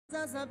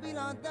זזה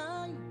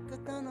בלעדיי,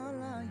 קטן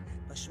עליי,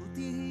 פשוט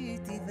תהיי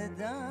איתי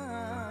ודי.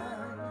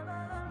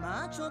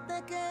 מה את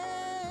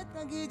שותקת?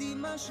 תגידי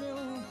משהו.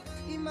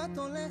 אם את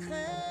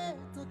הולכת,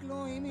 רק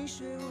לא עם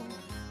מישהו.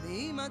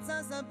 ואם את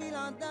זזה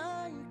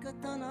בלעדיי,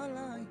 קטן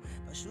עליי,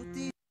 פשוט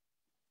תהיי.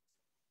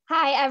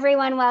 Hi,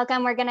 everyone.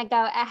 Welcome. We're going to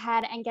go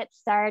ahead and get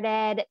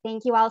started.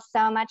 Thank you all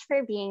so much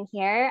for being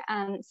here.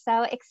 I'm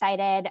so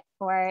excited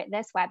for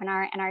this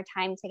webinar and our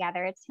time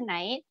together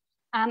tonight.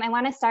 I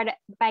want to start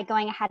by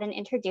going ahead and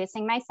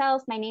introducing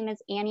myself. My name is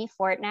Annie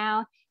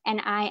Fortnow, and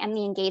I am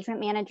the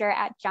engagement manager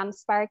at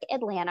JumpSpark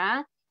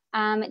Atlanta.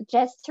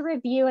 Just to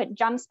review,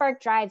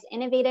 JumpSpark drives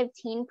innovative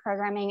teen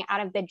programming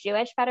out of the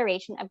Jewish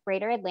Federation of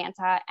Greater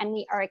Atlanta, and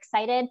we are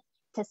excited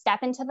to step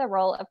into the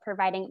role of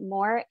providing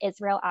more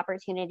Israel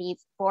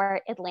opportunities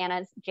for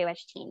Atlanta's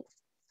Jewish teens.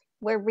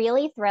 We're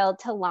really thrilled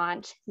to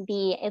launch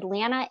the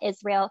Atlanta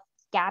Israel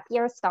Gap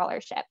Year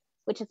Scholarship,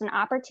 which is an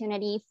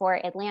opportunity for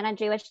Atlanta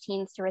Jewish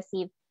teens to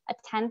receive a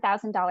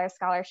 $10,000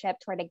 scholarship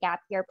toward a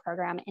gap year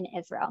program in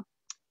Israel.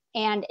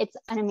 And it's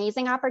an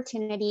amazing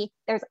opportunity.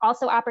 There's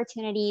also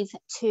opportunities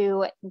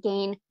to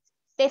gain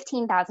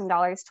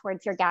 $15,000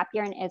 towards your gap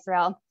year in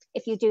Israel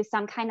if you do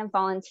some kind of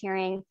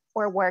volunteering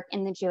or work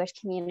in the Jewish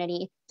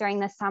community during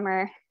the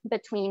summer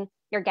between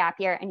your gap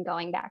year and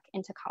going back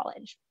into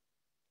college.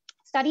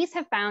 Studies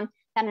have found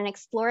that an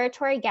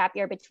exploratory gap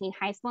year between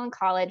high school and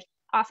college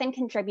often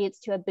contributes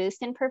to a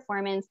boost in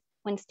performance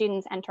when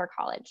students enter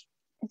college.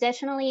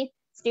 Additionally,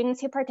 students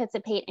who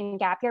participate in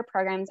gap year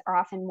programs are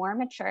often more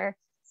mature,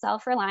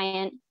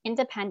 self-reliant,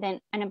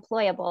 independent, and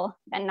employable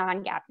than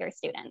non-gap year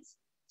students.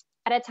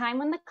 At a time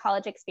when the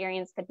college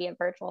experience could be a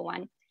virtual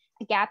one,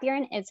 a gap year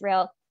in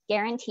Israel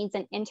guarantees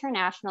an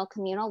international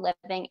communal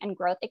living and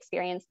growth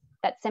experience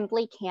that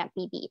simply can't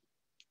be beat.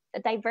 The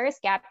diverse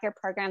gap year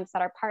programs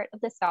that are part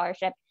of the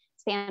scholarship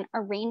span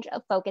a range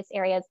of focus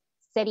areas,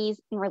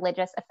 cities, and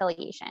religious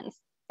affiliations.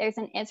 There's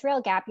an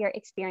Israel gap year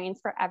experience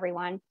for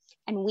everyone,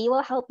 and we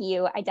will help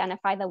you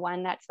identify the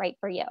one that's right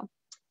for you.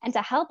 And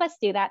to help us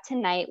do that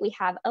tonight, we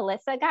have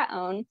Alissa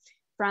Gaon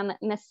from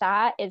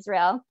Masa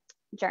Israel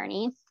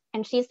Journey,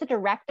 and she's the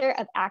Director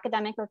of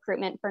Academic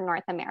Recruitment for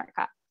North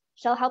America.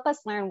 She'll help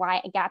us learn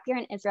why a gap year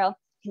in Israel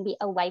can be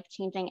a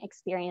life-changing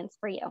experience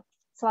for you.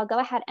 So I'll go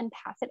ahead and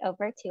pass it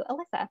over to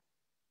Alissa.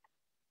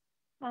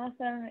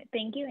 Awesome.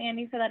 Thank you,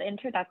 Andy, for that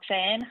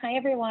introduction. Hi,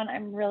 everyone.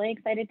 I'm really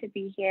excited to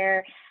be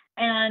here.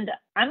 And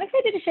I'm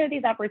excited to share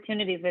these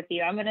opportunities with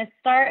you. I'm going to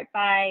start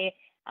by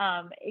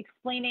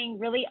explaining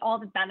really all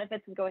the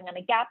benefits of going on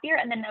a gap year.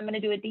 And then I'm going to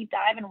do a deep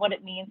dive in what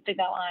it means to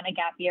go on a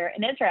gap year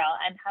in Israel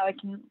and how it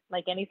can,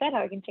 like Andy said,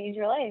 how it can change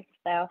your life.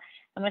 So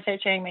I'm going to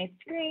start sharing my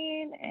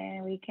screen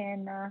and we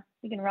can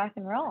rock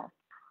and roll. All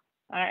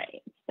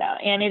right. So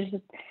Andy,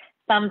 just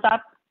thumbs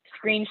up,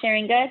 screen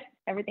sharing good.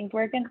 Everything's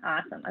working.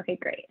 Awesome. Okay,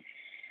 great.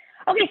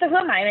 Okay, so who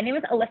am I? My name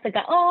is Alissa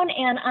Gaon,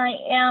 and I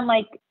am,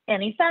 like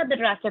Annie said, the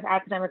Director of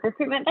Academic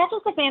Recruitment. That's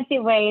just a fancy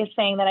way of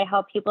saying that I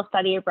help people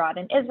study abroad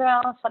in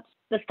Israel. So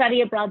the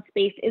study abroad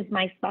space is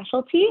my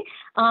specialty.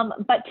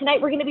 But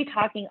tonight we're going to be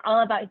talking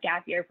all about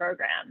gap year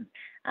programs.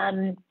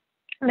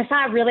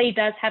 Masa really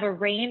does have a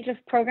range of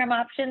program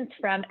options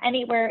from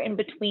anywhere in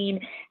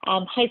between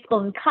high school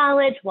and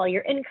college. While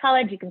you're in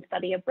college, you can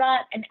study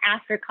abroad, and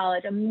after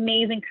college,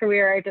 amazing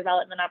career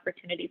development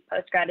opportunities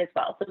post-grad as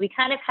well. So we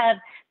kind of have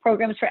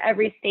programs for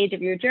every stage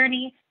of your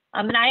journey.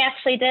 And I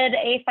actually did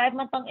a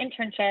 5-month-long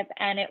internship,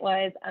 and it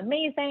was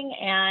amazing.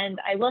 And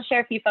I will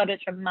share a few photos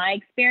from my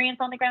experience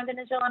on the ground in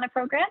Israel on a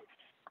program.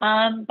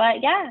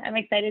 But yeah, I'm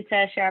excited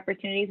to share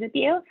opportunities with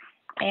you.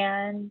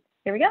 And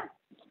here we go.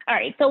 All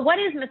right, so what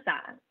is Masa?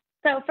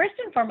 So first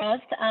and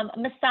foremost,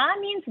 Masa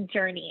means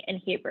journey in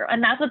Hebrew,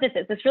 and that's what this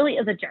is. This really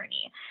is a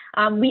journey.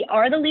 We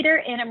are the leader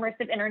in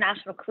immersive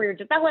international career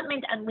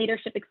development and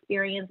leadership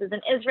experiences in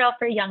Israel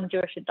for young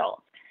Jewish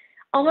adults.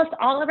 Almost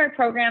all of our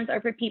programs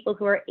are for people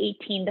who are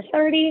 18 to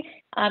 30.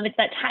 It's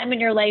that time in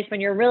your life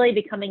when you're really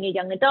becoming a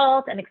young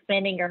adult and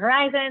expanding your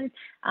horizons,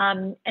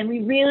 and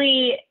we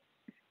really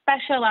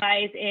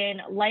specialize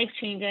in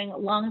life-changing,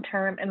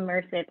 long-term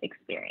immersive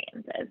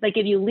experiences that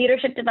give you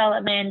leadership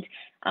development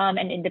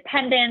and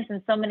independence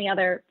and so many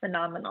other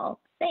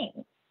phenomenal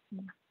things.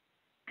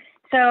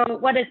 So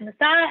what is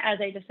Masa? As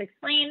I just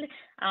explained,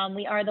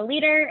 we are the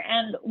leader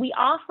and we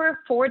offer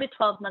 4 to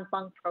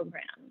 12-month-long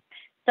programs.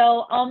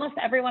 So almost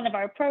every one of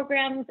our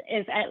programs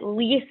is at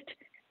least,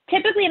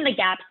 typically in the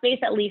gap space,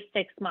 at least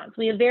 6 months.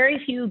 We have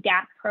very few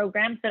gap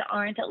programs that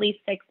aren't at least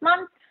 6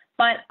 months.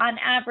 But on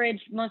average,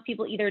 most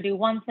people either do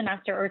 1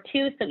 semester or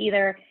 2, so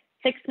either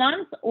 6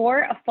 months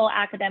or a full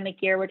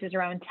academic year, which is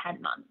around 10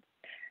 months.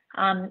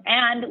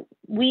 And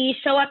we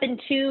show up in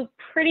 2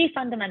 pretty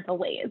fundamental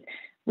ways.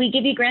 We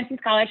give you grants and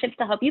scholarships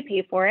to help you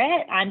pay for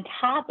it on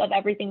top of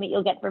everything that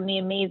you'll get from the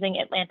amazing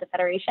Atlanta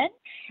Federation.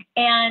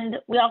 And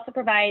we also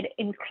provide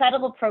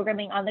incredible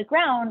programming on the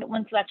ground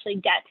once you actually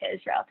get to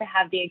Israel to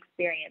have the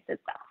experience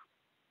itself.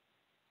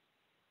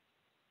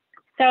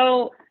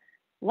 So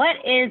what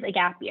is a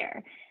gap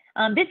year?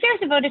 This year is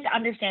devoted to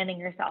understanding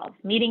yourself,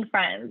 meeting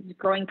friends,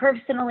 growing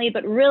personally,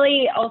 but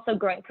really also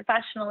growing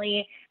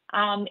professionally.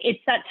 It's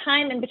that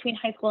time in between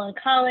high school and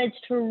college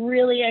to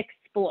really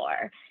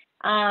explore.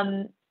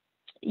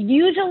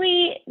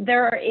 Usually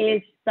there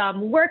is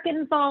some work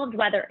involved,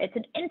 whether it's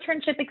an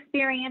internship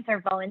experience or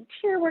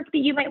volunteer work that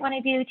you might want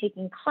to do,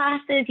 taking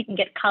classes, you can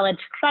get college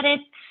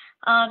credits.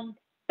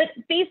 But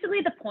basically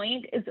the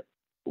point is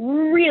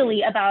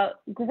really about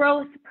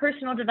growth,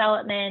 personal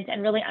development,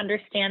 and really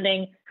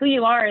understanding who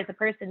you are as a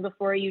person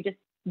before you just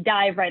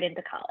dive right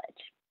into college.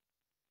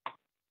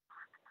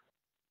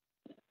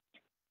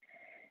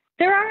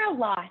 There are a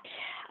lot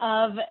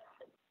of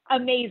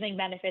amazing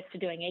benefits to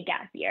doing a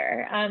gap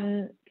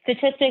year.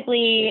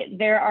 Statistically,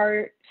 there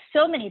are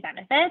so many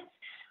benefits,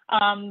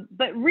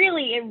 but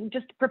really it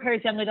just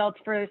prepares young adults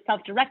for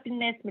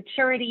self-directedness,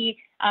 maturity.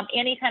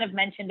 Annie kind of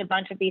mentioned a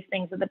bunch of these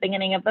things at the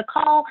beginning of the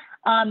call,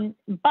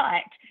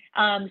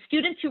 but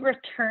students who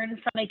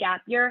return from a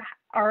gap year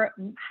are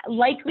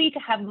likely to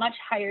have much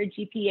higher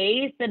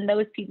GPAs than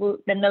those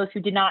who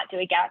do not do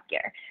a gap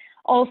year.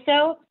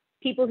 Also,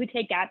 people who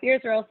take gap years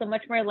are also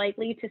much more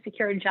likely to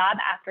secure a job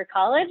after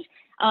college,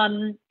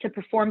 to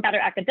perform better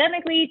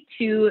academically,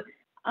 to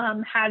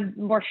have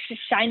more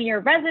shinier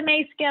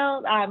resume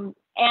skills,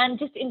 and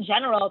just in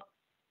general,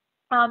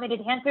 it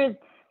enhances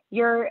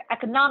your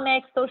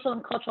economic, social,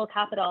 and cultural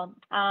capital.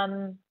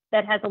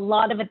 That has a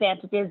lot of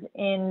advantages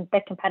in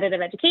the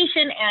competitive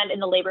education and in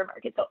the labor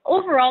market. So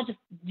overall, just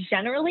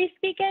generally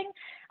speaking,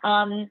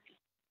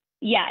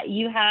 yeah,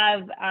 you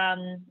have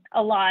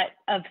a lot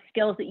of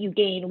skills that you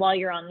gain while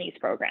you're on these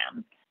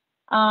programs.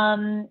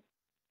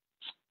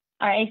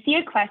 All right, I see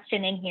a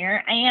question in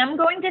here. I am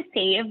going to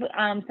save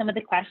some of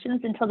the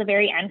questions until the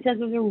very end because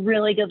there's a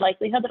really good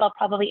likelihood that I'll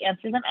probably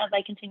answer them as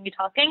I continue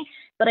talking,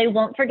 but I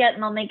won't forget,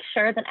 and I'll make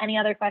sure that any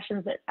other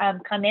questions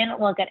that come in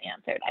will get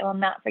answered. I will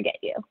not forget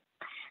you.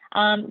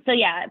 So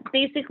yeah,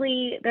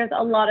 basically there's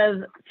a lot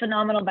of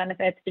phenomenal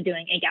benefits to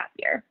doing a gap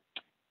year.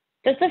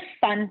 Just a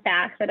fun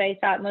fact that I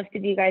thought most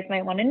of you guys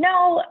might want to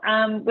know,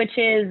 which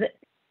is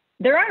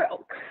there are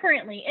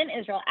currently in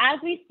Israel, as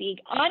we speak,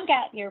 on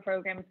gap year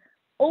programs,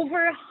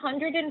 over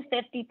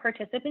 150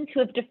 participants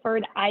who have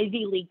deferred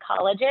Ivy League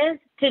colleges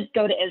to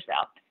go to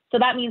Israel. So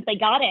that means they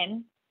got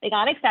in, they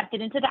got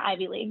accepted into the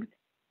Ivy Leagues.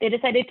 They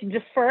decided to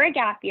defer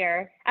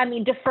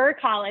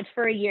college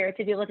for a year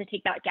to be able to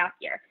take that gap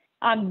year.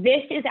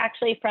 This is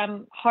actually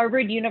from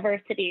Harvard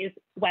University's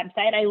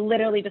website. I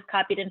literally just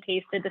copied and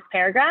pasted this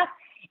paragraph.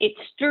 It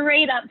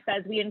straight up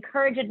says, we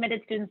encourage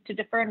admitted students to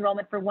defer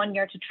enrollment for 1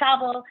 year to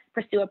travel,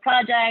 pursue a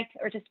project,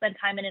 or to spend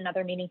time in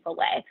another meaningful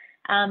way.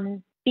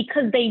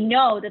 Because they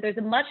know that there's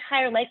a much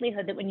higher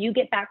likelihood that when you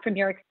get back from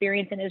your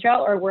experience in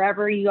Israel or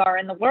wherever you are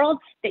in the world,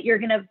 that you're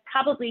gonna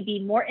probably be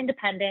more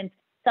independent,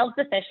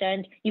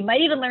 self-sufficient. You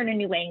might even learn a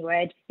new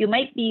language. You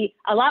might be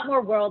a lot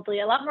more worldly,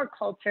 a lot more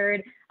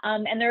cultured.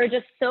 And there are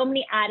just so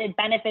many added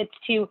benefits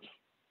to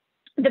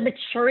the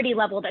maturity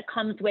level that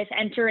comes with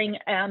entering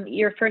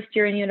your first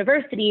year in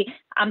university,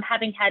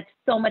 having had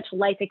so much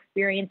life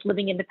experience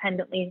living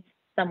independently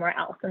somewhere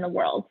else in the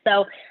world.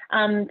 So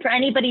for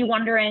anybody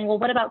wondering, well,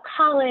 what about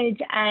college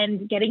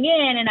and getting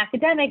in and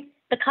academics?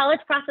 The college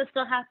process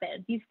still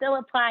happens. You still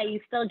apply, you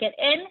still get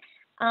in,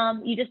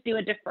 you just do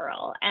a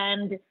deferral.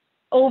 And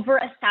over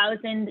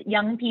 1,000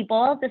 young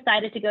people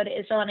decided to go to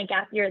Israel on a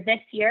gap year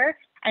this year,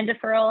 and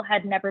deferral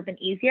had never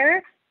been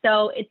easier.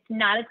 So it's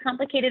not as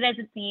complicated as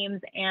it seems,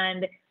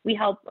 and we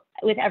help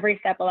with every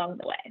step along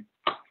the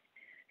way.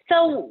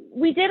 So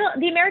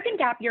the American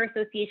Gap Year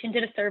Association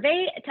did a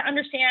survey to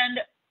understand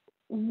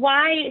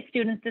why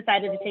students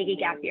decided to take a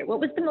gap year. What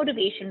was the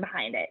motivation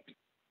behind it?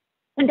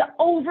 And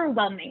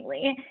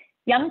overwhelmingly,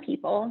 young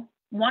people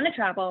want to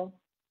travel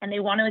and they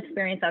want to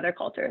experience other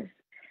cultures.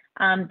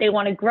 They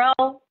want to grow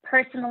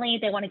personally,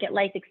 they want to get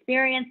life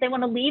experience, they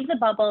want to leave the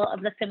bubble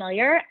of the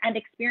familiar and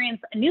experience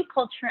a new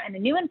culture and a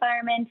new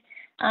environment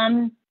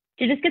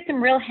to just get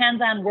some real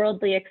hands-on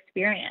worldly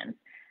experience.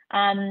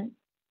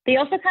 They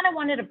also kind of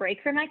wanted a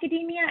break from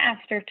academia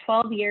after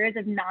 12 years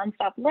of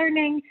nonstop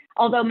learning,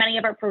 although many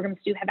of our programs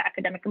do have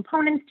academic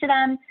components to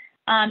them.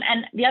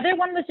 And the other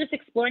one was just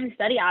exploring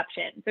study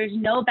options. There's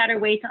no better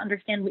way to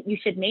understand what you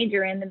should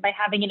major in than by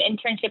having an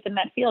internship in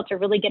that field to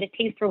really get a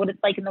taste for what it's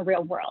like in the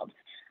real world.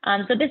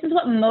 So this is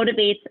what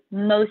motivates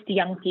most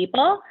young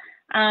people.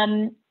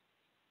 And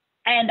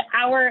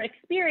our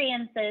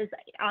experiences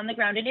on the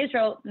ground in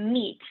Israel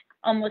meet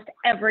almost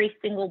every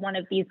single one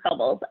of these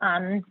bubbles.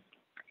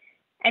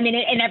 I mean,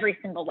 in every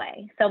single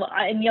way. So,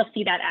 and you'll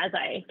see that as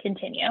I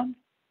continue.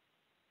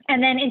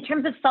 And then in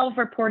terms of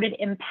self-reported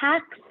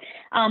impacts,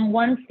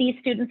 once these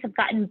students have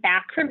gotten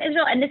back from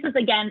Israel, and this is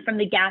again from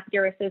the Gap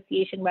Year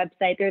Association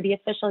website, they're the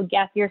official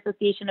Gap Year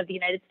Association of the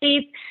United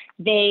States.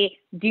 They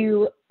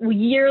do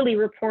yearly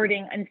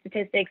reporting and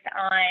statistics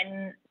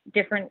on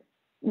different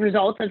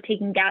results of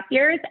taking gap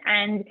years.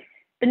 And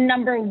the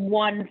number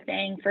one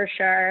thing for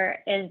sure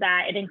is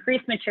that it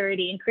increased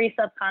maturity, increased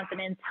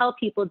self-confidence, helped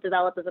people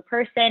develop as a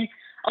person,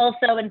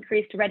 also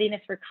increased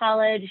readiness for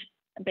college,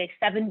 big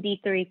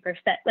 73%,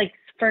 like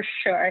for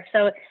sure.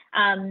 So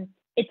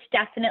it's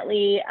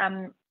definitely,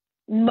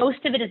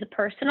 most of it is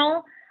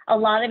personal. A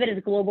lot of it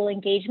is global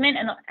engagement,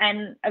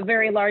 and a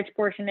very large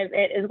portion of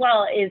it as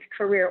well is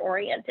career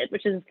oriented,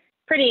 which is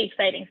pretty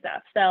exciting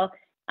stuff. So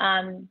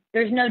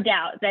there's no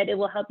doubt that it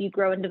will help you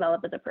grow and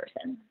develop as a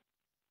person.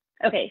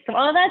 Okay, so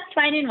all of that's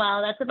fine and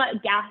well. That's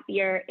about gap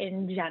year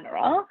in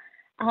general.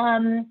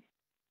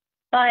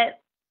 But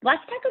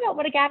let's talk about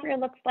what a gap year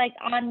looks like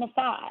on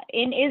Masa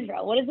in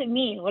Israel. What does it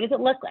mean? What does it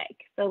look like?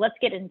 So let's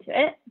get into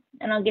it,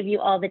 and I'll give you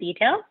all the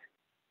details.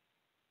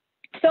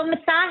 So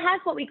Masa has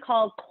what we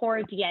call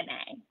core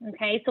DNA,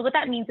 okay? So what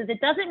that means is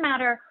it doesn't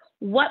matter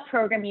what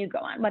program you go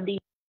on, whether you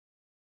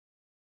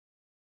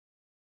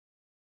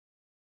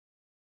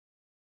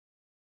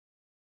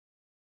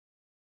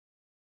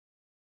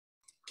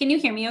Can you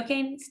hear me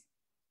okay?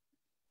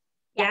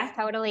 Yeah,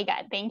 totally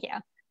good. Thank you.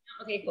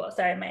 Okay, cool.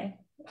 Sorry, my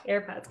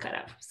AirPods cut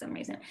out for some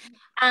reason.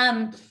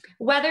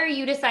 Whether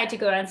you decide to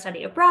go and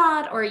study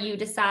abroad, or you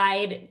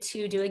decide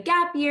to do a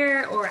gap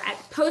year or a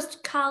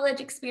post-college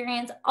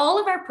experience,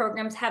 all of our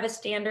programs have a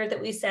standard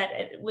that we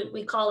set,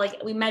 we call,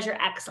 like, we measure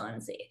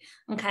excellency,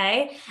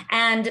 okay?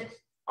 And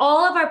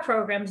all of our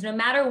programs, no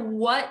matter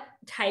what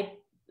type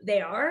they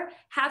are,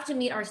 have to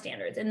meet our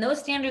standards. And those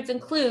standards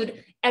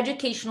include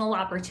educational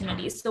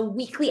opportunities. So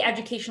weekly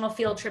educational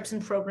field trips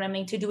and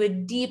programming to do a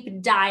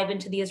deep dive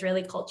into the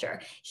Israeli culture.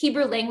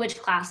 Hebrew language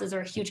classes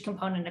are a huge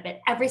component of it.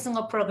 Every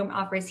single program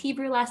offers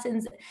Hebrew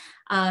lessons,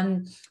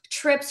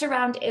 trips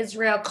around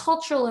Israel,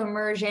 cultural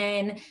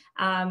immersion,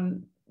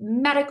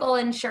 medical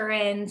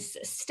insurance,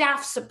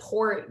 staff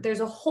support. There's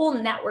a whole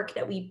network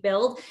that we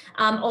build.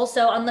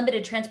 Also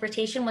unlimited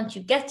transportation once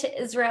you get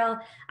to Israel.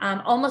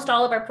 Almost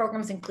all of our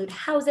programs include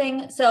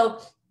housing. So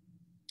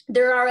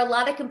there are a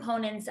lot of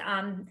components,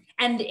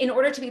 and in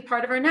order to be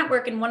part of our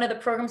network and one of the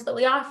programs that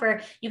we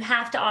offer, you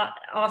have to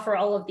offer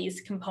all of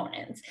these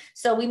components.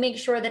 So we make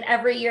sure that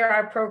every year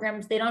our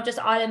programs, they don't just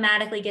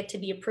automatically get to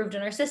be approved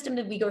in our system,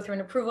 that we go through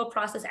an approval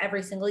process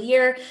every single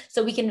year,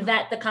 so we can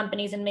vet the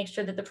companies and make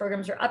sure that the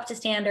programs are up to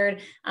standard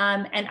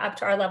and up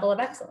to our level of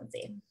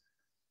excellency.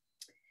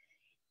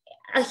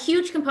 A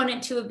huge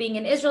component too of being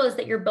in Israel is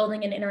that you're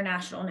building an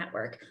international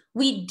network.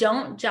 We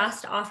don't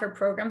just offer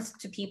programs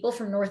to people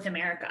from North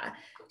America.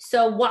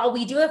 So while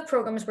we do have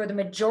programs where the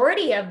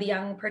majority of the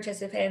young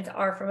participants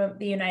are from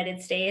the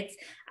United States,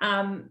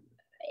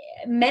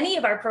 many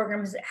of our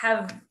programs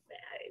have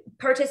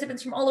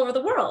participants from all over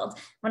the world.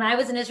 When I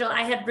was in Israel,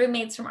 I had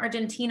roommates from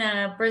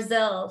Argentina,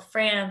 Brazil,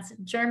 France,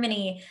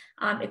 Germany.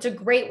 It's a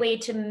great way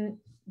to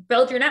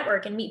build your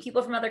network and meet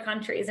people from other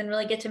countries and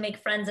really get to make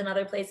friends in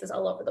other places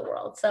all over the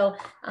world. So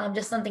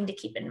just something to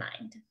keep in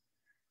mind.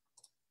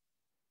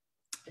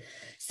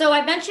 So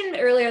I mentioned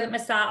earlier that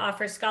Masa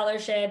offers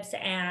scholarships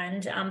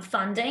and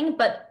funding,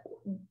 but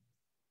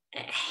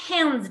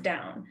hands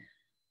down,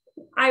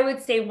 I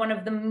would say one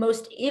of the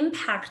most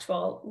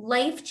impactful,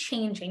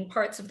 life-changing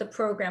parts of the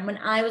program when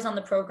I was on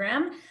the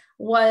program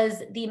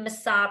was the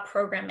Masa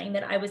programming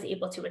that I was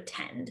able to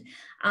attend.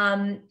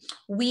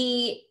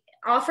 We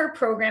offer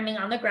programming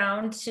on the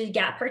ground to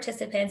GAP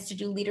participants to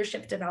do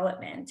leadership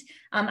development.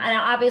 And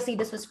obviously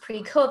this was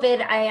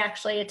pre-COVID. I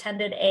actually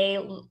attended a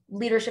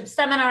leadership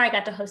seminar. I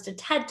got to host a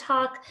TED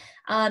Talk.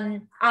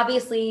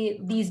 Obviously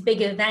these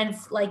big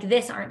events like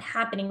this aren't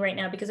happening right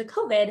now because of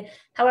COVID.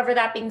 However,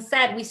 that being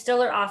said, we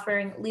still are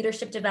offering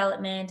leadership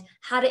development,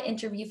 how to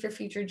interview for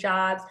future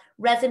jobs,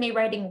 resume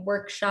writing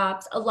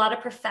workshops, a lot of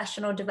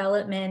professional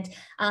development.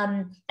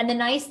 And the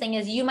nice thing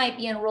is you might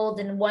be enrolled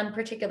in one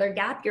particular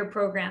gap year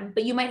program,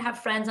 but you might have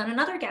friends on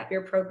another gap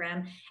year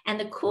program. And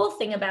the cool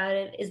thing about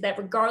it is that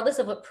regardless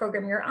of what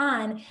program you're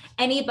on,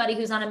 anybody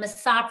who's on a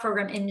Masa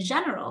program in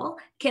general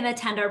can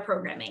attend our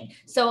programming.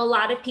 So a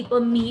lot of people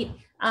meet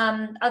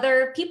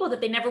other people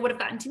that they never would have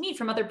gotten to meet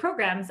from other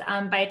programs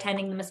by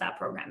attending the Masa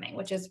programming,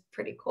 which is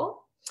pretty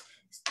cool.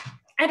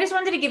 I just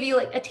wanted to give you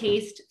like a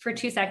taste for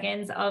 2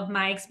 seconds of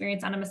my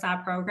experience on a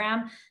Masa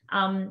program.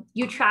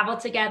 You travel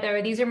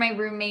together. These are my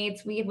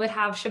roommates. We would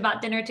have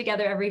Shabbat dinner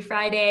together every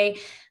Friday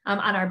on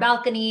our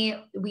balcony.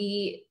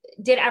 We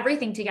did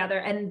everything together.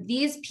 And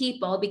these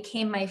people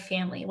became my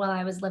family while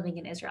I was living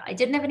in Israel. I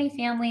didn't have any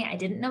family. I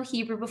didn't know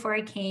Hebrew before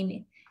I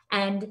came.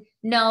 And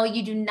no,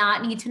 you do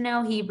not need to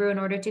know Hebrew in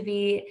order to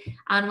be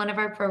on one of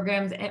our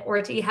programs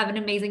or to have an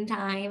amazing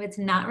time. It's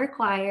not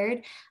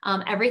required.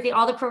 Everything,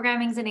 all the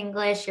programming's in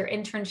English, your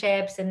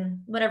internships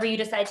and whatever you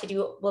decide to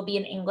do will be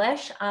in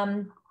English.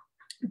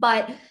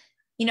 But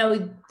you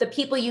know, the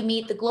people you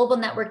meet, the global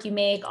network you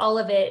make, all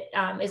of it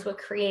is what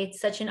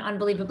creates such an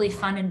unbelievably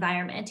fun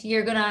environment.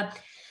 You're gonna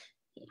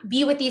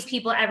be with these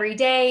people every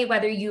day,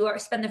 whether you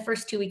spend the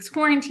first 2 weeks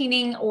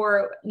quarantining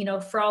or, you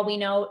know, for all we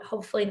know,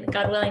 hopefully,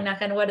 God willing,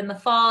 knock on wood, in the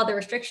fall, the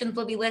restrictions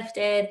will be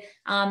lifted.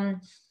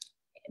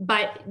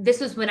 But this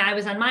was when I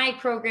was on my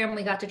program.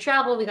 We got to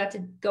travel. We got to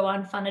go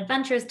on fun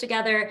adventures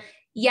together.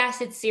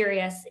 Yes, it's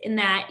serious in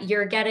that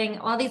you're getting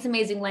all these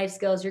amazing life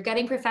skills. You're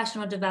getting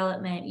professional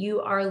development.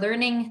 You are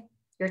learning,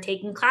 you're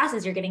taking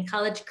classes, you're getting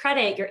college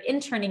credit, you're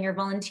interning, you're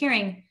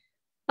volunteering.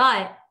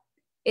 But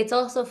it's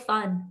also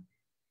fun.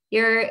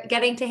 You're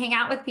getting to hang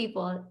out with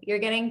people. You're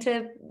getting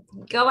to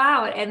go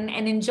out and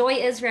enjoy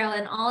Israel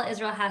and all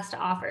Israel has to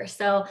offer.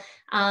 So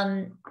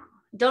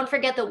don't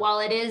forget that while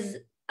it is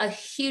a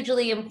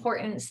hugely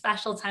important,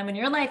 special time in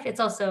your life, it's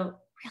also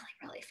really,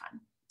 really fun.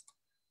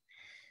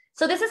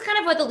 So this is kind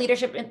of what the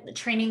leadership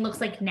training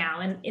looks like now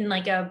in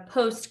like a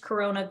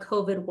post-corona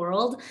COVID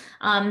world.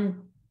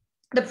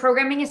 The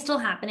programming is still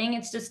happening.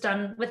 It's just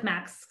done with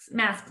masks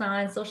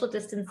on, social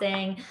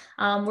distancing.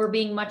 We're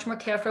being much more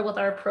careful with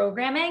our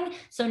programming.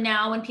 So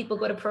now when people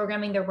go to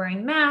programming, they're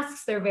wearing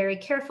masks. They're very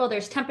careful.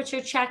 There's temperature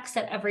checks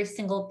at every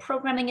single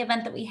programming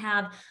event that we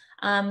have.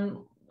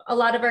 A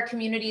lot of our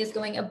community is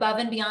going above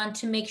and beyond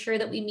to make sure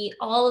that we meet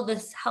all of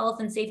this health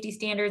and safety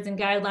standards and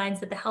guidelines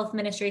that the health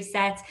ministry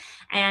sets.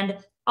 And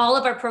all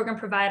of our program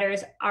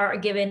providers are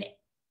given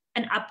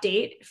an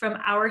update from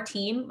our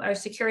team, our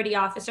security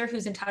officer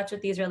who's in touch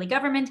with the Israeli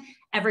government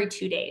every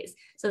 2 days.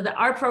 So that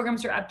our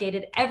programs are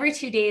updated every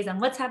 2 days on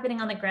what's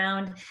happening on the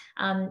ground,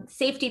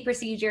 safety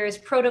procedures,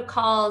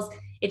 protocols.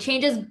 It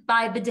changes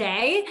by the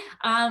day,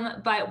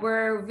 but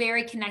we're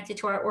very connected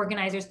to our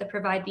organizers that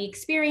provide the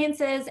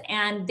experiences,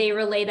 and they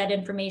relay that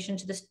information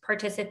to the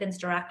participants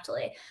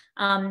directly.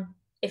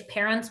 If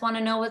parents want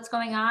to know what's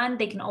going on,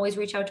 they can always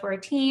reach out to our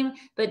team,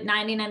 but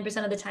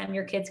 99% of the time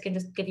your kids can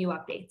just give you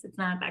updates. It's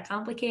not that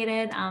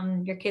complicated.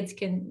 Your kids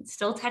can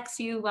still text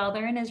you while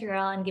they're in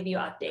Israel and give you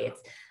updates.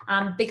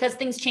 Because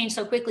things change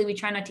so quickly, we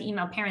try not to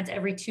email parents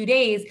every 2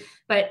 days,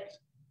 but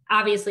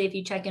obviously if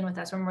you check in with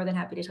us, we're more than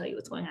happy to tell you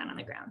what's going on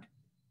the ground.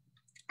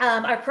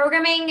 Our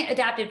programming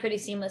adapted pretty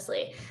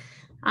seamlessly.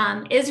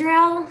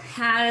 Israel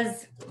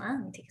has, well,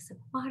 let me take a sip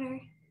of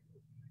water.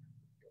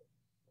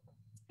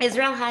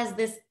 Israel has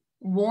this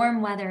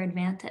warm weather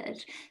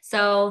advantage.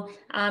 So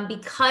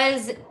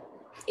because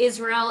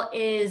Israel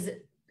is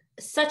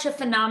such a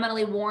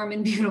phenomenally warm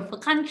and beautiful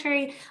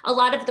country, a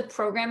lot of the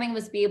programming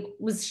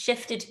was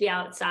shifted to be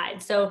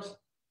outside. So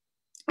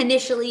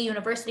initially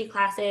university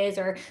classes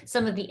or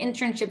some of the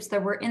internships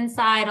that were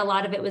inside, a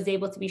lot of it was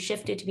able to be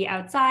shifted to be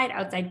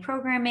outside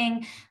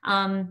programming.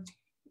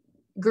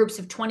 Groups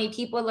of 20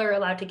 people are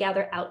allowed to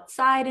gather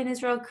outside in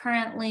Israel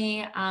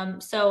currently.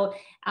 So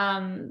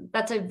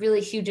that's a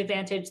really huge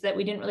advantage that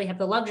we didn't really have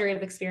the luxury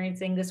of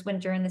experiencing this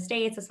winter in the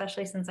States,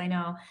 especially since I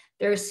know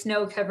there's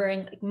snow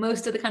covering like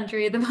most of the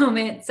country at the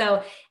moment.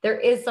 So there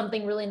is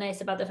something really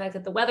nice about the fact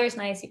that the weather's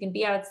nice, you can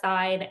be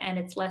outside and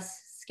it's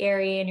less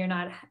scary and you're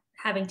not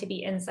having to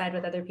be inside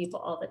with other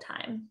people all the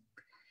time.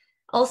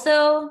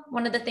 Also,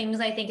 one of the things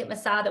I think at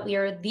Masa that we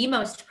are the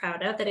most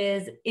proud of that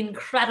is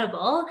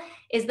incredible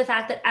is the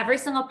fact that every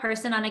single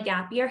person on a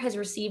gap year has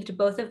received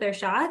both of their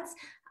shots.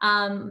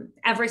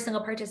 Every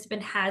single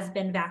participant has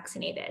been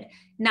vaccinated.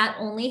 Not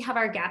only have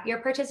our gap year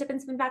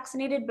participants been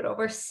vaccinated, but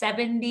over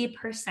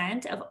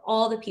 70% of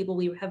all the people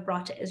we have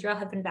brought to Israel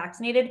have been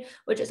vaccinated,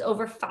 which is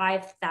over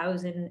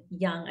 5,000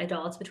 young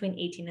adults between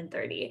 18 and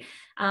 30.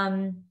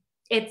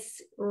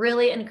 It's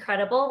really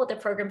incredible what the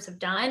programs have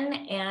done,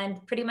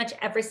 and pretty much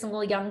every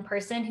single young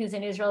person who's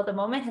in Israel at the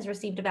moment has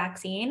received a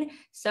vaccine.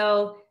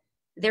 So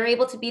they're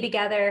able to be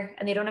together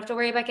and they don't have to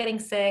worry about getting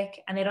sick,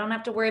 and they don't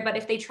have to worry about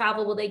if they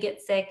travel, will they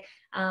get sick?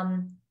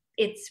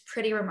 It's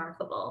pretty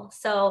remarkable.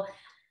 So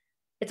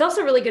it's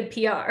also really good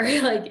PR.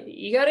 Like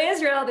you go to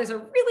Israel, there's a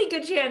really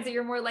good chance that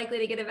you're more likely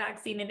to get a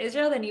vaccine in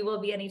Israel than you will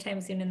be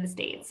anytime soon in the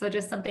States. So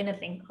just something to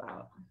think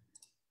about.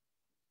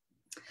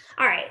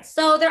 All right,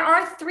 so there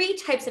are 3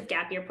 types of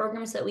gap year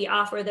programs that we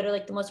offer that are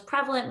like the most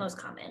prevalent, most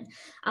common.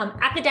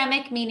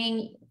 Academic,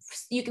 meaning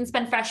you can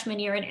spend freshman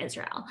year in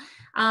Israel.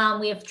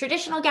 We have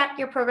traditional gap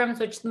year programs,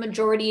 which the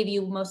majority of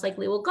you most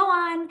likely will go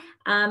on,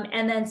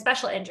 and then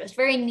special interest,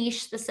 very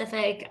niche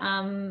specific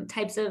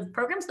types of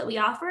programs that we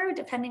offer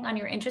depending on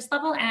your interest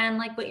level and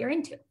like what you're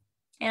into.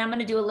 And I'm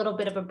gonna do a little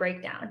bit of a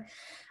breakdown.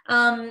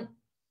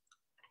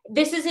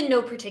 This is in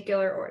no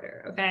particular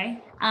order,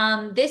 okay?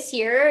 This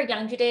year,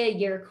 Young Judea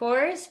Year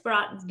Course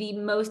brought the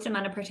most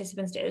amount of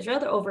participants to Israel.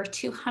 There are over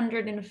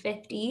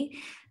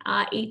 250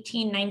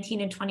 18,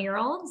 19, and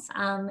 20-year-olds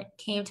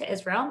came to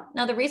Israel.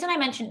 Now, the reason I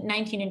mentioned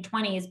 19 and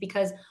 20 is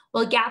because,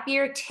 well, gap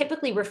year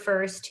typically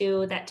refers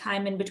to that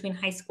time in between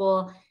high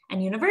school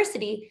and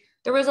university.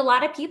 There was a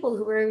lot of people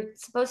who were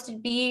supposed to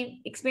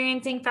be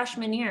experiencing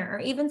freshman year or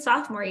even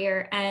sophomore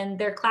year, and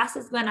their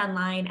classes went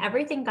online,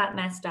 everything got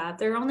messed up.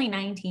 They're only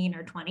 19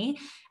 or 20,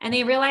 and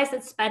they realized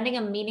that spending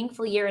a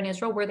meaningful year in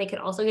Israel where they could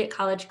also get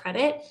college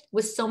credit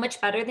was so much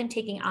better than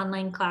taking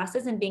online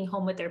classes and being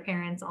home with their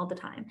parents all the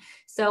time.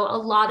 So a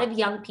lot of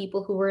young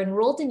people who were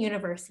enrolled in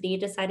university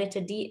decided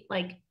to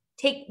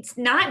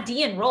not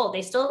de-enroll,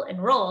 they still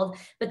enrolled,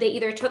 but they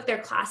either took their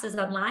classes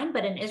online,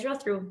 but in Israel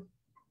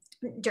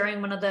during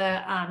one of the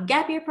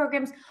gap year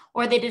programs,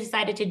 or they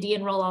decided to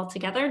de-enroll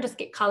altogether and just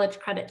get college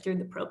credit through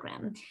the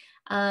program.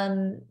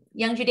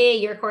 Young Judea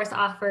Year Course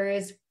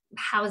offers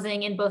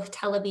housing in both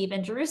Tel Aviv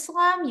and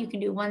Jerusalem. You can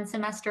do 1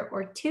 semester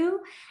or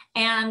 2.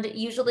 And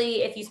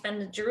usually if you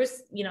spend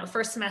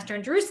first semester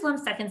in Jerusalem,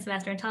 second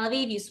semester in Tel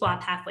Aviv, you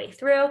swap halfway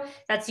through.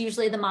 That's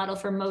usually the model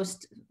for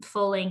most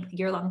full-length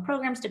year-long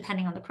programs,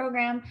 depending on the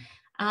program.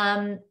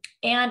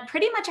 And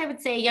pretty much I would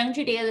say Young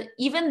Judea,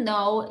 even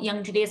though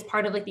Young Judea is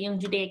part of like the Young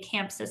Judea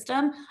camp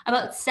system,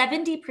 about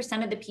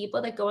 70% of the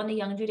people that go on the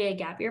Young Judea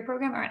Gap Year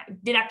program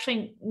did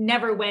actually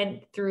never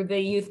went through the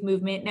youth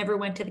movement, never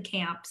went to the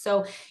camp.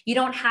 So you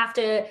don't have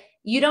to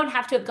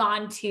have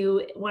gone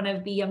to one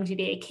of the Young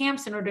Judea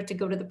camps in order to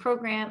go to the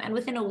program. And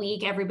within a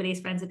week,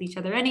 everybody's friends with each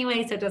other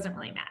anyway, so it doesn't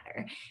really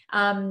matter.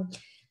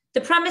 The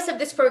premise of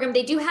this program,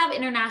 they do have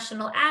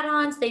international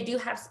add-ons. They do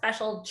have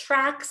special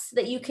tracks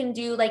that you can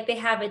do. Like they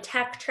have a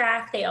tech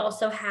track. They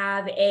also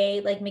have a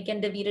like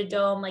McGinn DeVita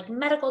Dome, like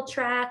medical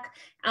track.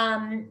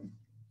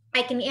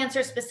 I can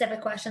answer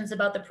specific questions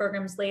about the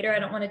programs later. I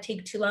don't want to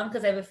take too long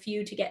because I have a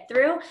few to get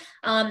through.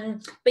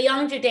 But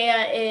Young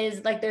Judea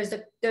is like, there's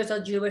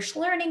a Jewish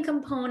learning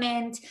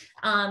component.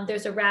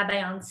 There's a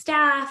rabbi on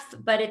staff,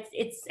 but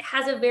it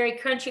has a very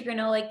crunchy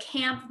granola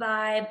camp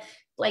vibe,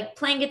 like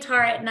playing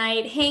guitar at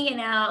night, hanging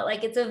out.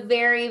 Like it's a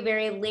very,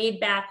 very laid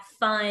back,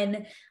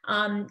 fun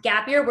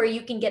gap year where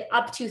you can get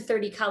up to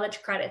 30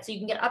 college credits. So you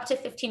can get up to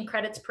 15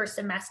 credits per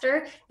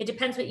semester. It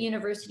depends what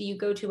university you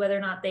go to, whether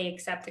or not they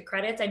accept the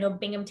credits. I know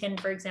Binghamton,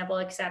 for example,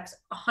 accepts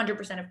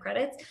 100% of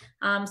credits.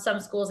 Some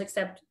schools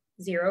accept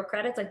 0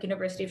 credits, like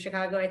University of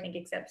Chicago, I think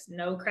accepts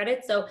no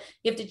credits. So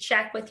you have to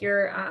check with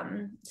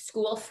your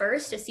school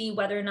first to see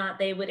whether or not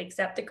they would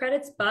accept the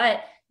credits,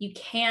 but you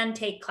can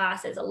take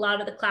classes. A lot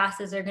of the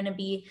classes are going to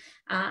be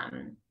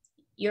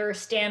your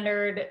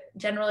standard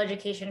general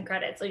education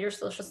credits, so your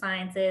social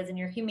sciences and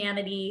your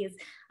humanities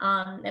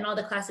and all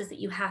the classes that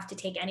you have to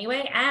take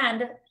anyway.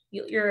 And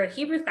your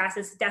Hebrew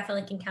classes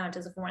definitely can count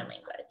as a foreign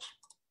language.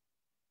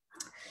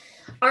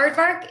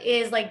 Aardvark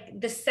is like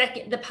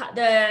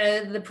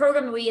the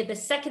program we had the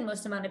second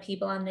most amount of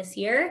people on this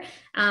year.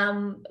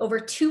 Over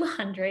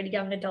 200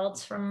 young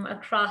adults from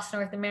across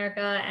North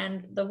America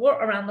and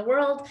around the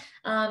world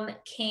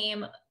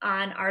came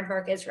on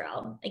Aardvark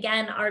Israel.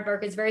 Again,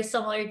 Aardvark is very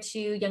similar to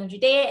Young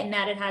Judea in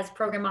that it has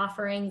program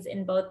offerings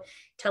in both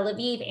Tel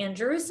Aviv and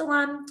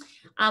Jerusalem.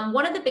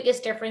 One of the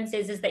biggest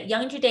differences is that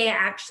Young Judea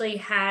actually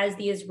has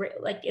the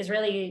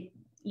Israeli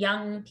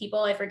young people.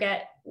 I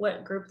forget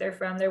what group they're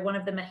from. They're one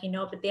of the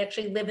Mehinot, but they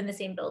actually live in the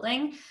same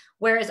building.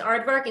 Whereas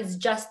Aardvark is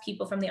just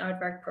people from the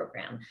Aardvark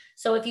program.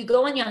 So if you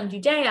go in Young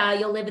Judea,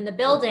 you'll live in the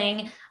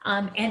building.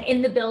 And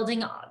in the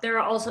building, there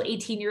are also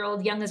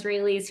 18-year-old young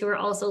Israelis who are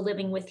also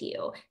living with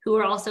you, who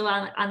are also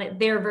on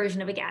their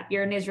version of a gap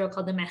year in Israel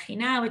called the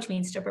Mechina, which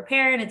means to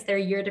prepare. And it's their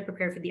year to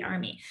prepare for the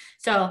army.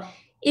 So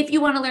if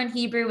you want to learn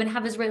Hebrew and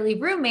have Israeli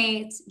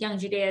roommates, Young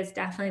Judea is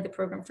definitely the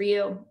program for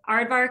you.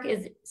 Aardvark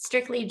is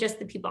strictly just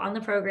the people on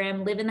the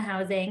program, live in the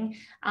housing.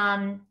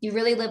 You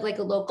really live like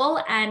a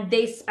local, and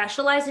they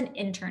specialize in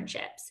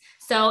internships.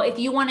 So if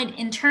you want to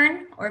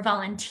intern or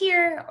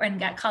volunteer and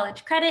get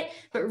college credit,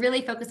 but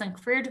really focus on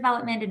career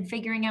development and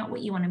figuring out what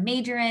you want to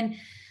major in,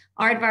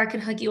 Aardvark can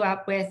hook you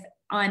up with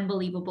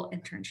unbelievable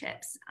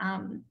internships.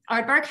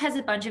 Aardvark has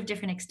a bunch of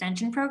different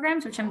extension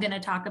programs, which I'm going to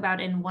talk about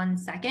in 1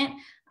 second.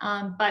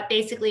 But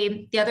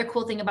basically, the other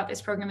cool thing about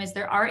this program is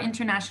there are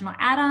international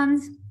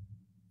add-ons.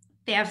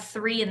 They have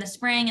 3 in the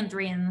spring and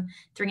 3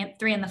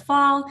 in the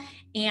fall.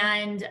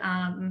 And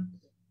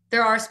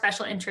there are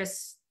special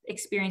interest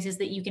experiences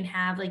that you can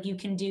have, like you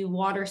can do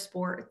water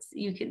sports.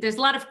 There's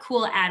a lot of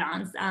cool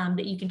add-ons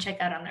that you can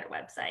check out on their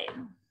website.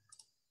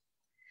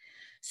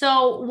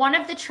 So one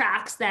of the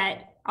tracks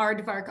that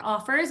Aardvark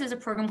offers is a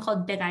program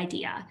called Big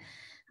Idea.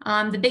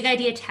 The Big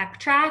Idea Tech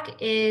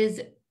track is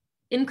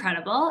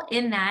incredible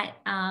in that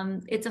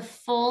it's a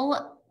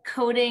full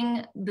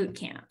coding boot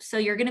camp. So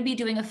you're going to be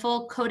doing a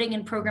full coding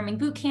and programming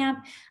boot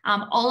camp.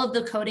 All of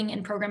the coding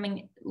and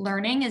programming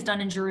learning is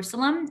done in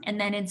Jerusalem. And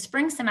then in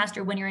spring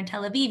semester, when you're in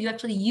Tel Aviv, you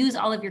actually use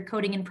all of your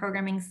coding and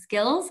programming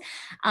skills.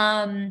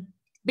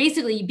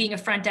 Basically being a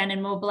front end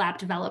and mobile app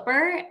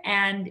developer,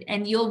 and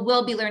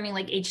will be learning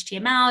like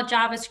HTML,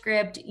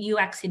 JavaScript,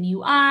 UX and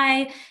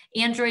UI,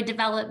 Android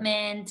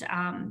development,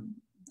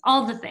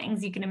 all the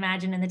things you can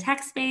imagine in the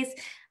tech space.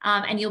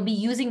 And you'll be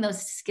using those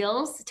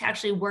skills to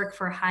actually work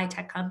for a high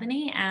tech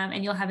company.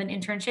 And you'll have an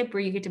internship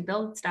where you get to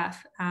build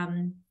stuff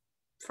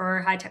for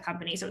a high tech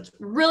company. So it's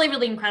really,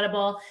 really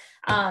incredible.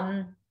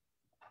 And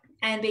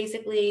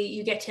basically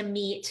you get to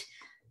meet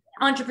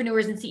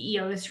entrepreneurs and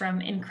CEOs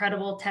from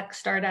incredible tech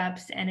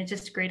startups, and it's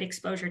just great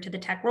exposure to the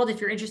tech world. If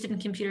you're interested in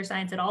computer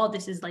science at all,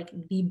 this is like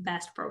the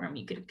best program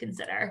you could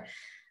consider.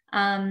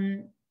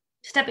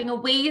 Stepping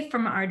away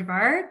from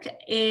Aardvark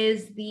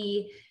is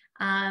the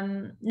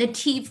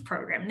Nativ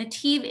program.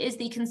 Nativ is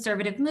the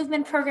conservative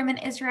movement program in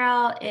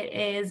Israel. It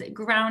is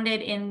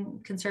grounded in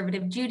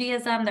conservative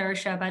Judaism. There are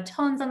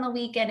Shabbatons on the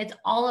weekend. It's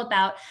all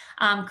about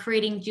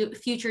creating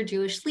future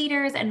Jewish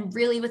leaders, and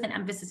really with an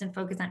emphasis and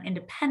focus on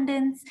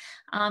independence.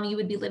 You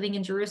would be living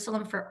in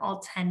Jerusalem for all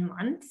 10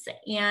 months.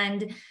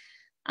 And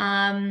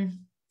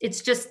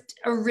it's just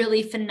a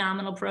really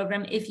phenomenal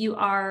program. If you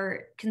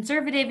are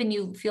conservative and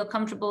you feel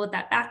comfortable with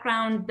that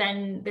background,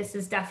 then this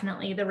is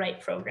definitely the right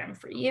program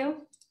for you.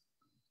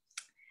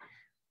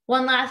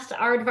 One last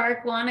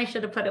Aardvark one, I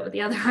should have put it with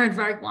the other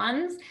Aardvark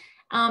ones.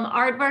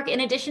 Aardvark,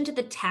 in addition to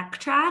the tech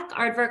track,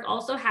 Aardvark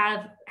also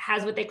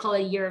has what they call a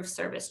year of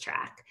service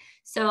track.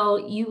 So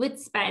you would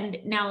spend,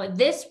 now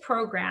this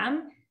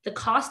program, the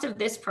cost of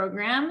this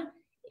program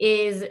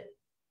is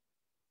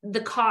the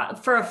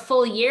cost for a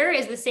full year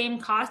is the same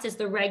cost as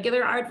the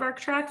regular Aardvark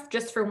track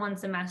just for one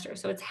semester.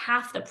 So it's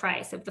half the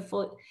price of the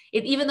full,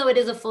 even though it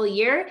is a full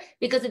year,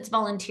 because it's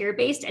volunteer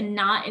based and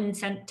not in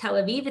Tel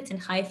Aviv, it's in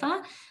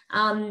Haifa.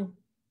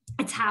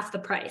 It's half the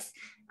price.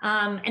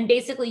 And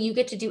basically you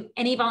get to do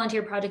any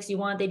volunteer projects you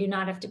want. They do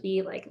not have to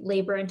be like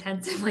labor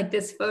intensive like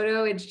this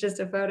photo. It's just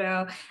a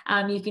photo.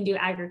 You can do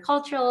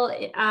agricultural.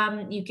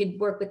 You could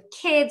work with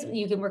kids.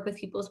 You can work with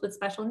people with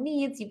special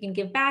needs. You can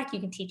give back. You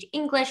can teach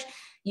English.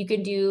 You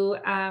can do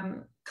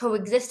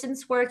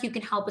coexistence work. You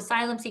can help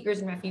asylum seekers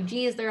and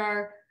refugees. There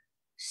are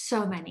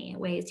so many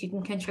ways you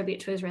can contribute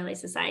to Israeli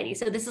society.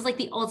 So this is like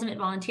the ultimate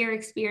volunteer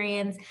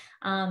experience.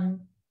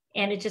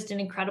 And it's just an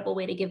incredible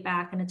way to give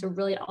back. And it's a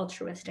really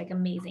altruistic,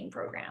 amazing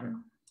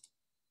program.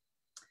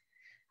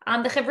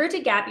 The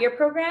Chavruta Gap Year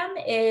program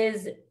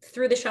is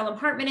through the Shalom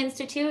Hartman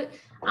Institute.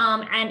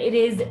 And it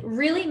is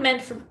really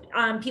meant for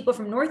people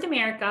from North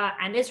America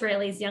and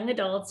Israelis, young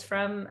adults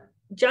from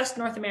just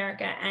North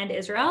America and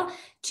Israel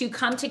to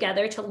come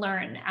together to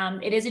learn.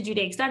 It is a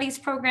Judaic studies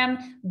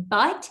program,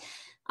 but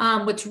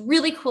what's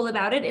really cool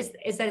about it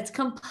is that it's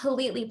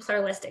completely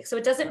pluralistic. So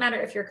it doesn't matter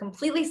if you're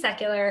completely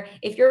secular,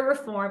 if you're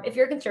Reform, if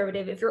you're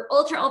conservative, if you're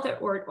ultra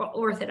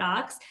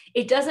Orthodox,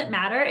 it doesn't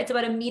matter. It's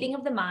about a meeting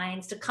of the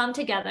minds to come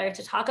together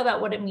to talk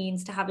about what it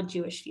means to have a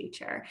Jewish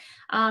future.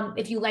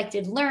 If you like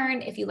to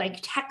learn, if you like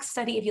text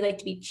study, if you like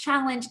to be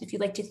challenged, if you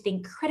like to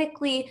think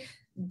critically,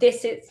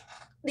 this is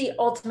the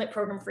ultimate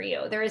program for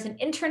you. There is an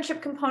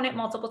internship component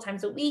multiple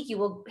times a week. You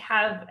will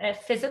have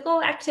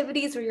physical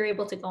activities where you're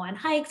able to go on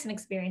hikes and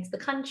experience the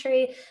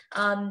country.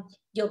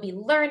 You'll be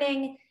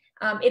learning.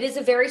 It is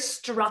a very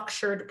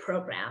structured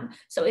program.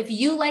 So if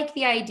you like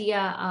the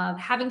idea of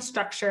having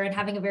structure and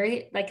having a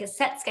very like a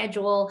set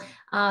schedule,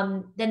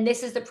 then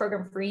this is the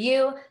program for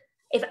you.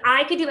 If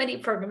I could do any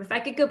program, if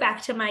I could go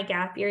back to my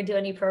gap year and do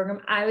any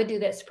program, I would do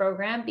this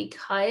program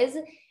because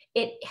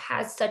it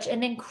has such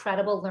an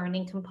incredible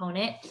learning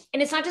component.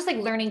 And it's not just like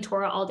learning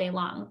Torah all day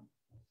long.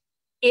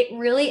 It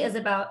really is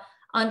about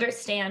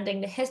understanding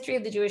the history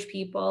of the Jewish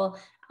people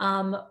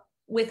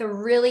with a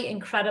really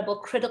incredible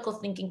critical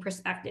thinking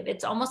perspective.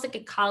 It's almost like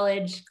a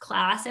college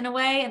class in a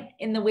way,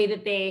 in the way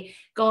that they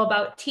go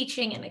about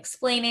teaching and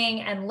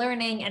explaining and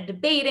learning and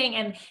debating.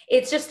 And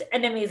it's just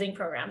an amazing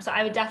program. So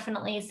I would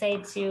definitely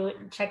say to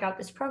check out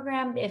this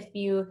program if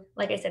you,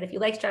 like I said, if you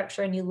like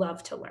structure and you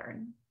love to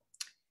learn.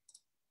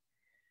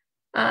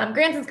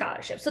 Grants and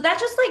scholarships. So that's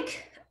just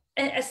like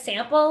a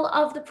sample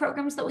of the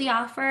programs that we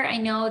offer. I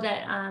know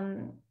that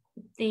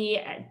the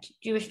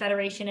Jewish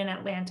Federation in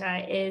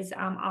Atlanta is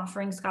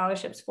offering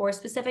scholarships for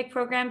specific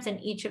programs, and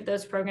each of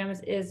those programs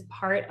is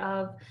part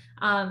of,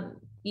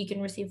 you can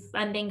receive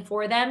funding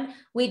for them.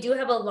 We do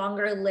have a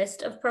longer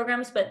list of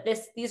programs, but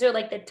these are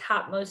like the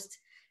top most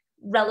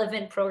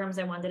relevant programs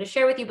I wanted to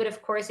share with you. But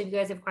of course, if you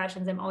guys have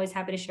questions, I'm always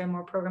happy to share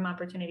more program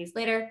opportunities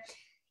later.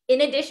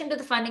 In addition to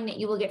the funding that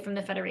you will get from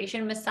the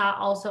Federation, Masa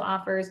also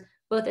offers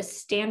both a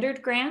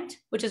standard grant,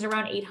 which is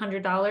around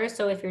 $800.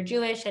 So if you're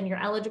Jewish and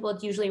you're eligible,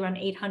 it's usually around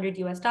 $800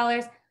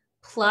 US,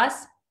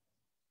 plus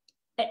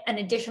an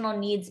additional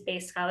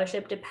needs-based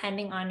scholarship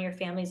depending on your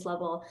family's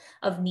level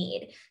of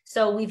need.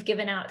 So we've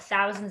given out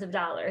thousands of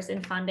dollars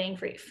in funding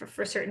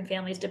for certain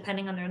families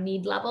depending on their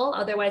need level.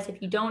 Otherwise,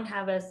 if you don't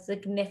have a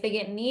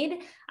significant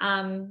need,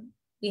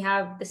 we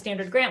have the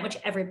standard grant, which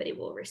everybody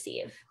will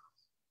receive.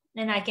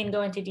 And I can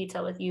go into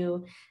detail with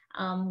you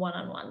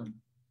one-on-one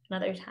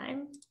another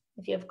time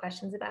if you have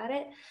questions about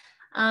it.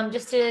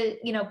 Just to,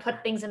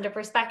 put things into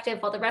perspective,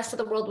 while the rest of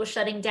the world was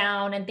shutting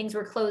down and things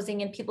were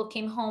closing and people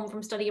came home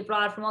from study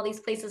abroad from all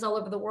these places all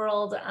over the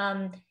world,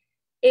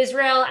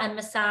 Israel and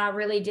Masa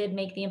really did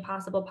make the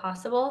impossible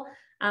possible.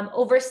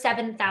 Over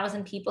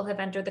 7,000 people have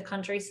entered the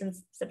country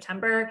since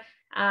September.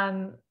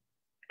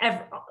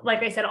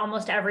 Like I said,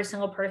 almost every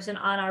single person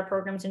on our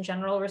programs in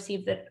general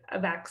received a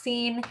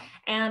vaccine.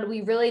 And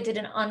we really did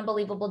an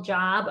unbelievable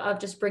job of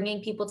just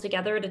bringing people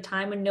together at a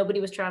time when nobody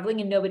was traveling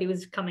and nobody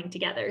was coming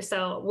together.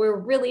 So we're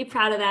really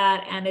proud of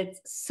that. And it's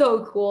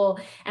so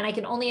cool. And I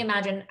can only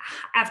imagine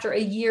after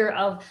a year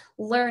of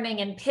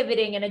learning and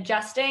pivoting and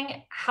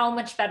adjusting, how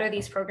much better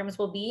these programs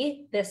will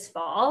be this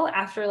fall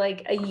after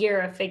like a year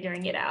of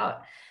figuring it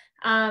out.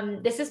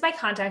 This is my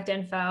contact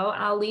info.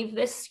 I'll leave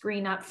this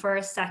screen up for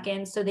a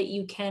second so that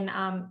you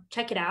can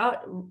check it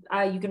out.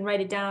 You can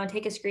write it down,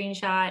 take a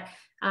screenshot.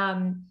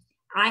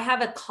 I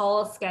have a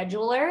call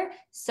scheduler,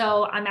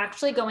 so I'm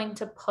actually going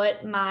to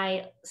put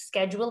my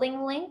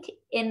scheduling link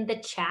in the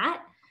chat.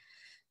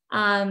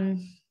 I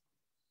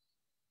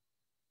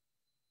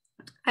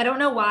don't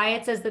know why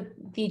it says the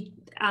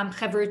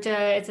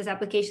Chavruta, it says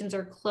applications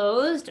are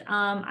closed.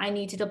 I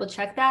need to double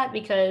check that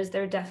because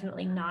they're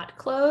definitely not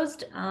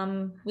closed.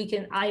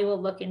 I will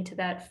look into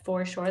that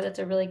for sure. That's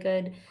a really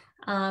good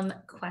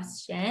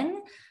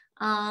question.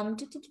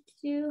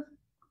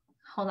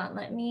 hold on,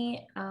 let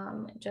me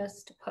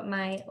just put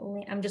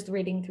I'm just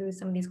reading through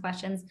some of these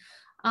questions.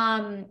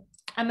 I'm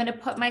gonna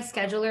put my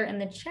scheduler in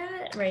the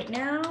chat right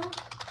now.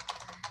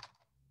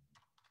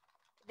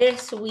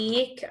 This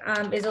week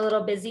is a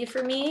little busy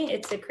for me.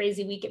 It's a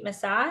crazy week at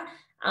Masa,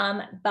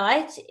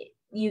 but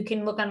you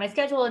can look on my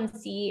schedule and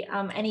see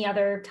any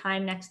other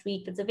time next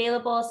week that's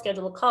available.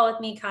 Schedule a call with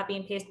me, copy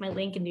and paste my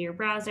link into your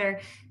browser.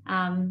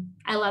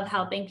 I love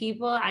helping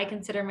people. I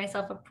consider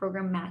myself a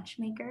program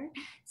matchmaker.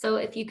 So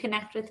if you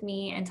connect with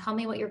me and tell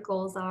me what your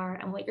goals are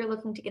and what you're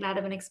looking to get out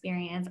of an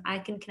experience, I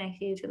can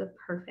connect you to the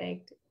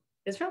perfect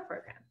Israel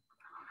program.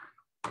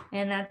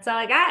 And that's all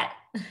I got.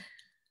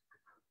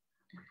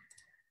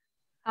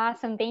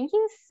 Awesome. Thank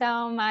you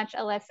so much,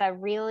 Alissa.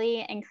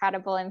 Really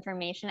incredible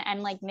information,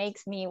 and like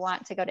makes me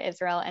want to go to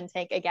Israel and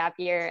take a gap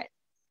year.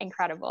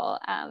 Incredible.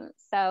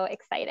 So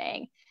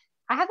exciting.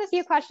 I have a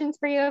few questions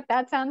for you if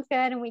that sounds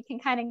good, and we can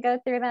kind of go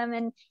through them.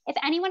 And if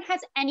anyone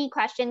has any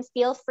questions,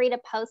 feel free to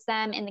post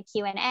them in the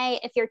Q&A.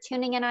 If you're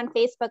tuning in on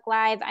Facebook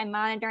Live, I'm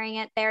monitoring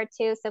it there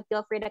too. So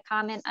feel free to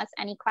comment us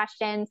any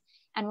questions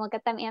and we'll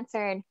get them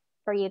answered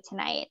for you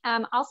tonight.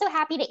 Also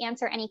happy to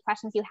answer any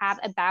questions you have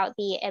about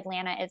the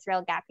Atlanta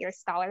Israel Gap Year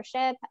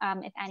Scholarship.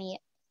 If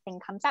anything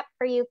comes up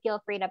for you,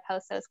 feel free to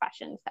post those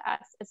questions to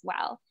us as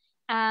well.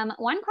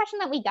 One question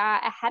that we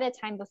got ahead of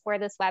time before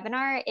this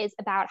webinar is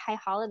about high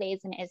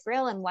holidays in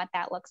Israel and what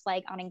that looks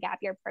like on a gap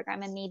year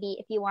program. And maybe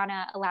if you want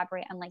to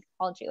elaborate on like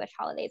all Jewish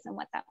holidays and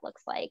what that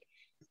looks like.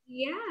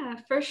 Yeah,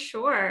 for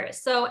sure.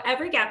 So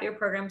every gap year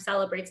program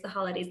celebrates the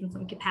holidays in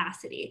some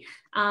capacity.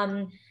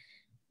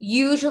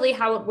 Usually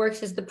how it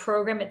works is the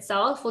program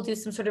itself will do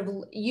some sort of,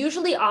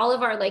 usually all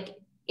of our like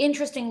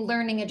interesting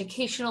learning,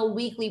 educational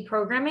weekly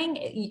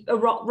programming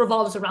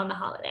revolves around the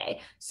holiday.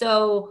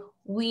 So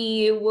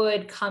we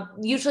would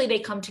usually they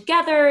come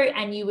together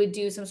and you would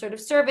do some sort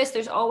of service.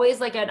 There's always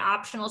like an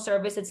optional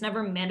service. It's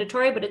never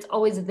mandatory, but it's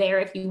always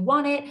there if you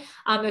want it.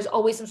 There's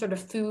always some sort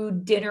of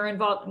food, dinner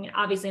involved. I mean,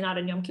 obviously not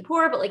on Yom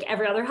Kippur, but like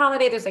every other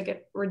holiday, there's like a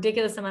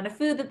ridiculous amount of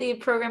food that the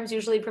programs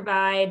usually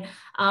provide.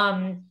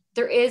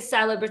 There is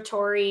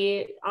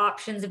celebratory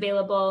options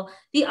available.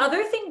 The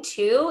other thing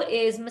too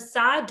is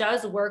Masa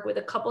does work with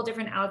a couple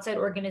different outside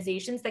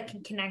organizations that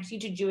can connect you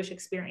to Jewish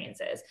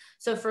experiences.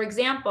 So for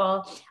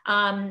example,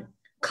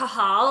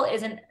 Kahal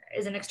is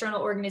an external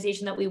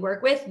organization that we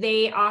work with.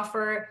 They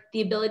offer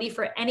the ability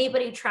for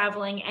anybody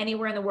traveling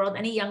anywhere in the world,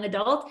 any young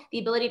adult, the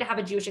ability to have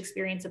a Jewish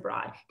experience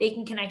abroad. They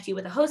can connect you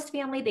with a host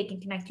family. They can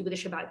connect you with a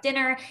Shabbat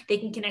dinner. They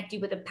can connect you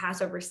with a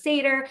Passover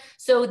Seder.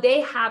 So they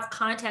have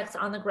contacts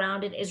on the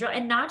ground in Israel,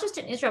 and not just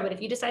in Israel, but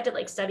if you decide to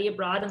like study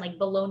abroad in like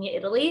Bologna,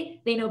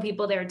 Italy, they know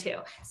people there too.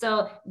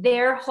 So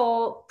their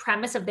whole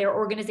premise of their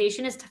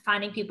organization is to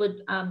finding people.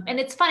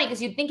 And it's funny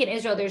because you'd think in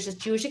Israel, there's just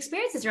Jewish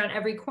experiences around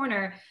every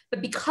corner,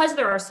 but because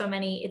there are so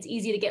many, it's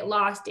easy to get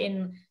lost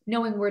in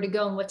knowing where to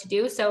go and what to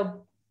do.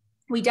 So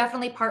we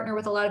definitely partner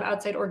with a lot of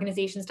outside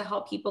organizations to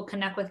help people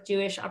connect with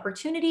Jewish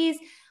opportunities.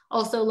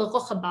 Also,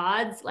 local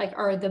Chabads like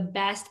are the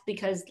best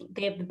because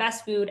they have the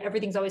best food.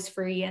 Everything's always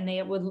free, and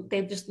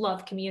they just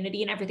love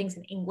community, and everything's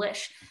in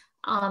English.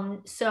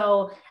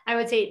 So I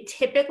would say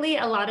typically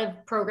a lot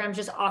of programs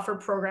just offer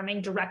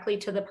programming directly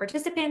to the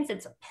participants.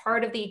 It's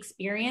part of the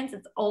experience.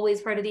 It's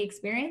always part of the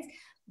experience.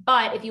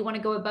 But if you want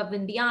to go above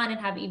and beyond and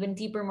have even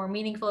deeper, more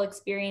meaningful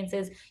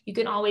experiences, you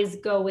can always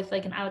go with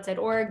like an outside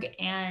org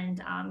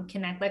and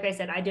connect. Like I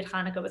said, I did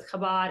Hanukkah with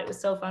Chabad. It was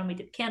so fun. We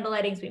did candle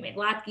lightings. We made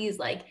latkes.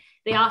 Like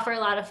they offer a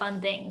lot of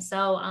fun things.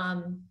 So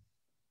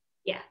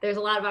yeah, there's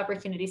a lot of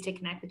opportunities to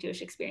connect with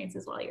Jewish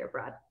experiences while you're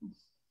abroad.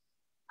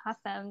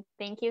 Awesome.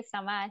 Thank you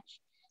so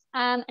much.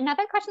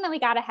 Another question that we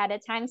got ahead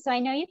of time. So I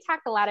know you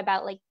talked a lot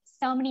about like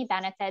so many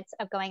benefits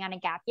of going on a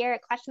gap year. A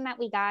question that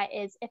we got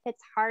is if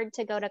it's hard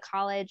to go to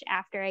college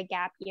after a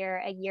gap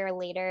year, a year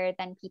later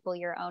than people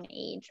your own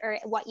age, or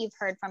what you've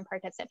heard from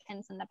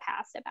participants in the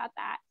past about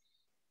that.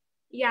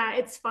 Yeah,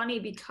 it's funny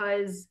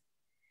because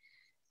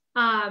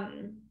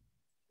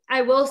I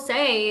will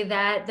say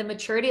that the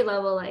maturity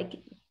level,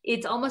 like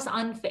it's almost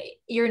unfair.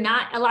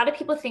 A lot of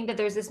people think that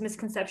there's this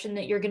misconception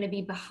that you're going to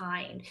be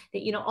behind,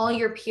 that, you know, all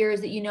your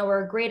peers that, you know,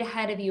 are great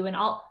ahead of you and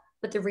all.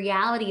 But the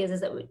reality is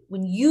that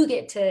when you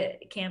get to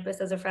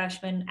campus as a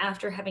freshman,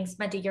 after having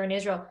spent a year in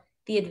Israel,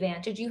 the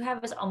advantage you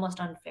have is almost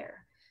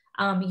unfair.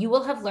 You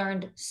will have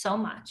learned so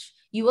much.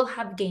 You will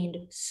have gained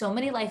so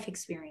many life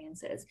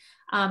experiences.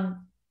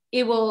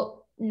 It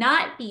will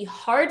not be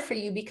hard for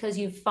you because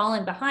you've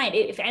fallen behind.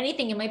 If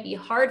anything, it might be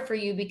hard for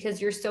you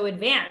because you're so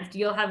advanced.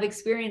 You'll have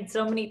experienced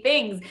so many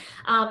things.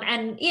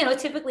 And, you know,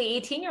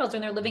 typically 18-year-olds,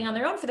 when they're living on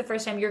their own for the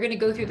first time, you're going to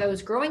go through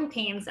those growing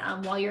pains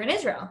while you're in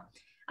Israel.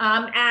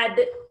 Add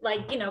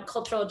like, you know,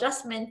 cultural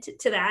adjustment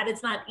to that.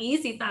 It's not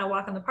easy. It's not a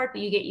walk in the park,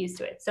 but you get used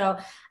to it. So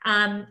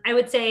I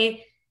would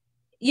say,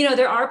 you know,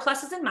 there are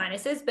pluses and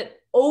minuses, but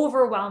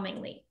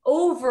overwhelmingly,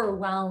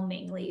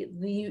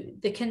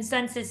 the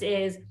consensus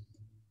is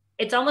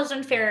it's almost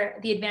unfair,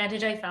 the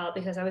advantage I felt,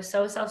 because I was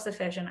so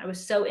self-sufficient. I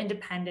was so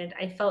independent.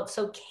 I felt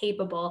so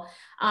capable.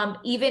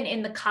 Even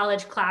in the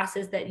college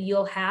classes that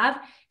you'll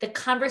have, the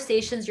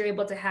conversations you're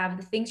able to have,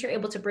 the things you're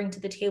able to bring to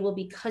the table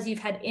because you've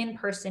had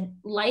in-person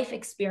life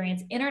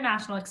experience,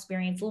 international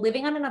experience,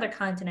 living on another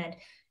continent,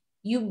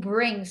 you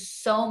bring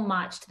so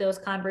much to those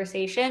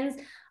conversations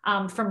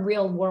from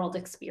real world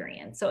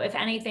experience. So if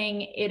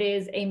anything, it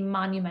is a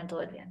monumental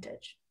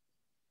advantage.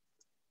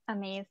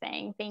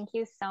 Amazing. Thank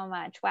you so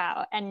much.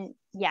 Wow. And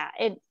yeah,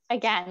 it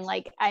again,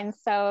 like I'm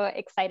so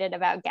excited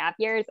about gap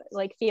years,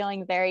 like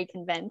feeling very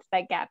convinced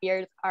that gap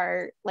years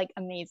are like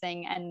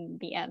amazing and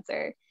the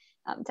answer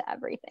to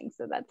everything.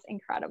 So that's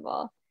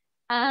incredible.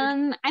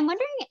 I'm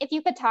wondering if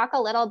you could talk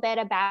a little bit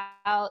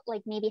about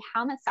like maybe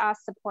how Masa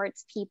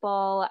supports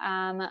people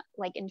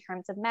like in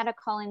terms of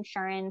medical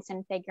insurance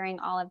and figuring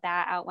all of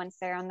that out once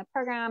they're on the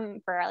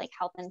program for like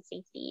health and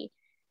safety.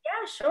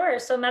 Yeah, sure.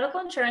 So medical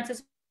insurance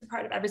is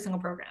part of every single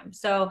program.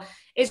 So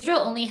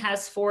Israel only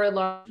has 4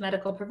 large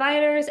medical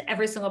providers.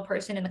 Every single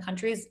person in the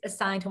country is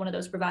assigned to one of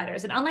those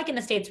providers. And unlike in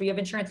the States where you have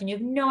insurance and you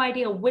have no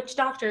idea which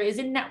doctor is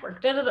in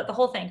network, the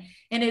whole thing.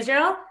 In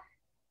Israel,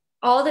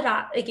 all the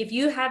like if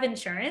you have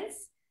insurance,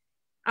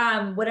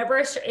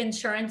 whatever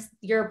insurance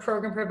your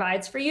program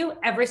provides for you,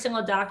 every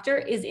single doctor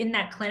is in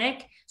that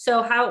clinic.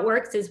 So how it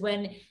works is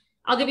when,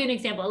 I'll give you an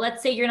example.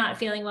 Let's say you're not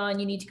feeling well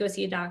and you need to go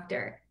see a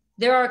doctor.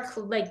 There are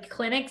like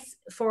clinics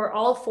for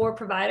all 4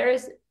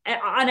 providers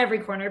on every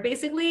corner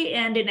basically,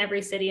 and in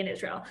every city in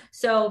Israel.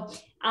 So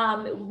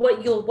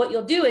what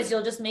you'll do is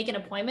you'll just make an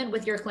appointment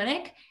with your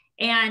clinic,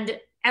 and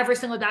every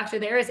single doctor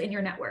there is in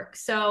your network.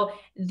 So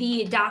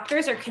the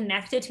doctors are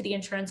connected to the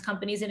insurance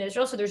companies in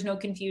Israel. So there's no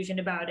confusion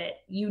about it.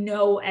 You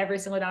know, every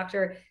single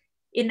doctor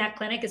in that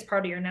clinic is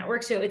part of your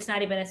network. So it's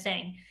not even a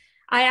thing.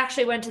 I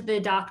actually went to the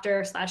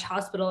doctor /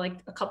 hospital like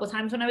a couple of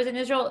times when I was in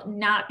Israel,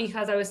 not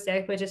because I was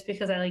sick, but just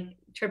because I like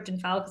tripped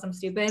and fell because I'm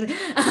stupid.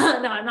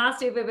 No, I'm not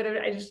stupid, but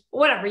I just,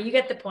 whatever, you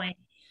get the point.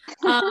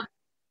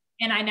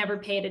 And I never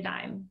paid a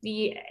dime.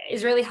 The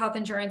Israeli health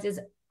insurance is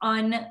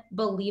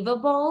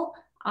unbelievable.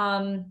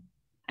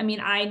 I mean,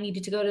 I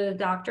needed to go to the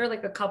doctor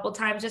like a couple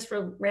times just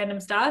for random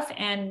stuff,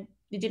 and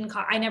it didn't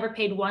cost, I never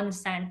paid 1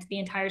 cent the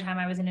entire time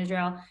I was in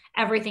Israel.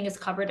 Everything is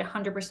covered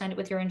 100%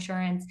 with your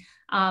insurance.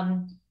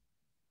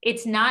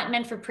 It's not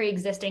meant for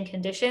pre-existing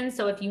conditions.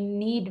 So if you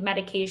need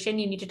medication,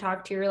 you need to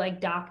talk to your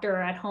like doctor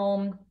at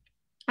home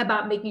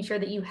about making sure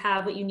that you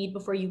have what you need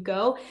before you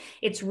go.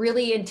 It's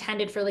really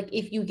intended for like,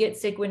 if you get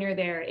sick when you're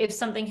there, if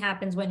something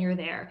happens when you're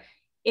there,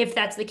 if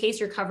that's the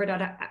case, you're covered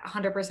at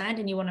 100%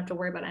 and you won't have to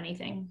worry about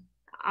anything.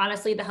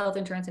 Honestly, the health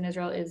insurance in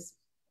Israel is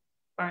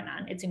bar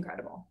none. It's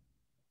incredible.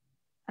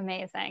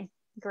 Amazing.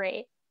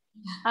 Great.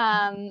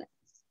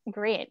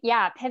 Great.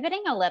 Yeah.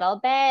 Pivoting a little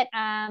bit.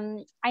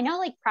 I know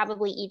like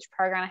probably each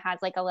program has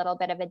like a little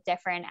bit of a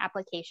different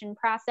application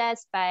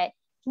process, but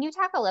can you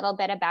talk a little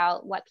bit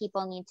about what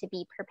people need to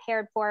be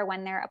prepared for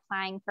when they're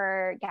applying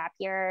for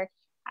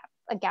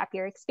a gap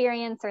year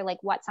experience, or like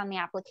what's on the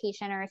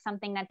application or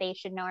something that they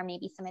should know, or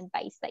maybe some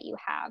advice that you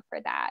have for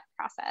that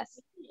process?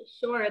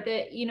 Sure.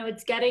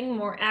 It's getting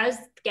more, as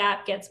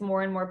gap gets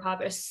more and more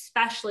popular,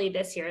 especially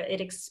this year, it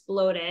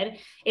exploded.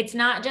 It's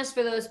not just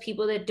for those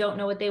people that don't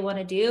know what they want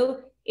to do.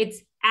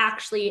 It's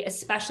actually,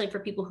 especially for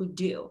people who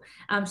do.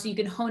 So you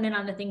can hone in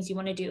on the things you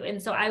want to do.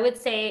 And so I would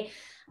say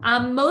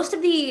most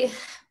of the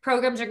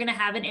programs are going to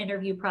have an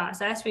interview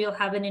process where you'll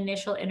have an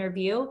initial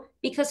interview,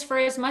 because for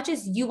as much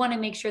as you want to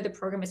make sure the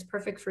program is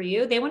perfect for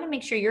you, they want to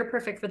make sure you're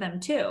perfect for them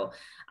too.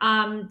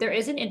 There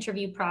is an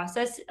interview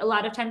process. A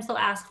lot of times they'll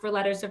ask for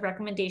letters of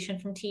recommendation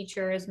from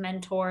teachers,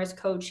 mentors,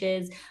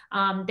 coaches.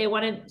 They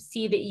want to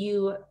see that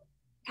you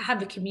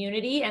have a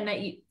community and that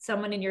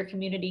someone in your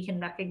community can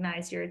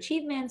recognize your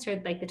achievements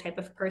or like the type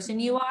of person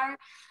you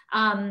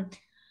are.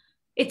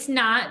 It's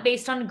not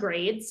based on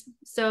grades.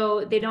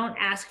 So they don't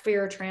ask for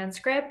your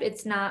transcript.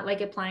 It's not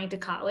like applying to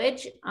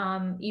college.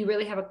 You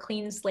really have a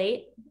clean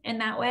slate in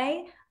that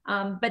way.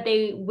 But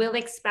they will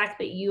expect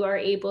that you are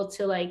able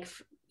to like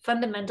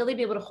fundamentally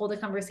be able to hold a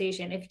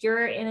conversation. If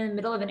you're in the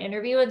middle of an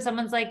interview and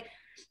someone's like,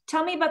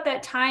 tell me about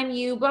that time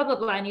you blah, blah,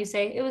 blah, and you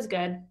say, it was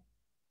good,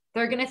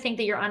 they're going to think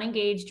that you're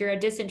unengaged, you're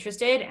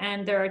disinterested,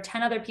 and there are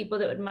 10 other people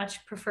that would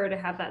much prefer to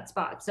have that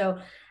spot. So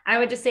I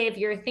would just say, if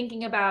you're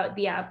thinking about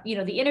the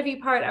interview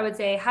part, I would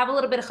say have a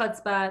little bit of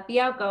chutzpah, be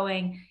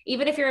outgoing.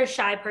 Even if you're a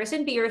shy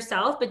person, be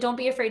yourself, but don't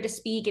be afraid to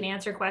speak and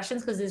answer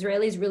questions, because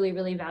Israelis really,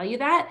 really value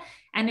that.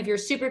 And if you're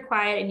super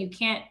quiet and you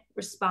can't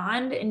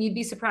respond, and you'd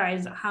be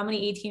surprised how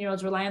many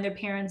 18-year-olds rely on their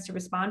parents to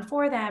respond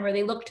for them, or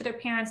they look to their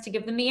parents to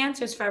give them the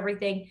answers for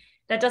everything,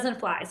 that doesn't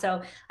fly.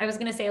 So I was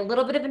going to say a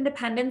little bit of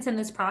independence in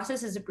this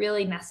process is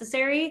really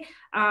necessary.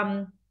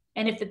 And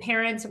if the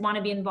parents want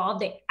to be involved,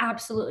 they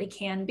absolutely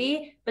can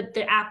be, but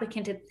the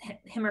applicant,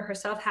 him or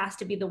herself, has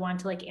to be the one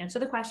to like answer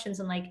the questions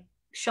and like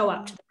show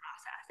up to the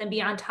process and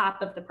be on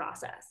top of the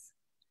process.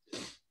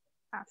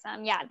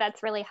 Awesome. Yeah,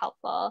 that's really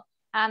helpful.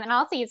 And I'll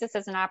also use this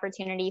as an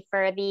opportunity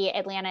for the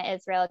Atlanta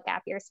Israel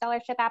Gap Year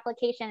Scholarship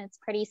application. It's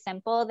pretty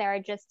simple. There are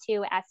just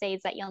 2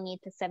 essays that you'll need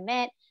to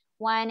submit.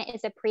 One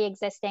is a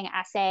pre-existing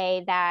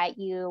essay that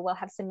you will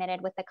have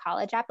submitted with the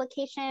college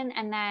application.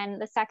 And then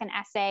the second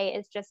essay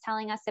is just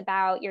telling us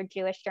about your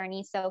Jewish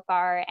journey so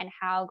far and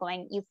how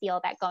you feel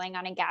that going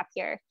on a gap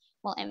year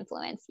will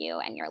influence you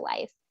and your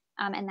life.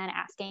 And then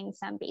asking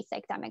some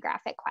basic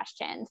demographic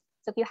questions.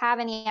 So if you have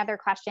any other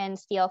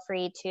questions, feel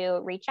free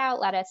to reach out,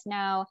 let us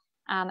know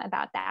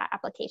about that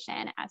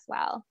application as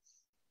well.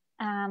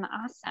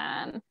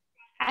 Awesome.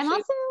 I'm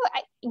also,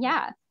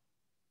 yeah.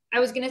 I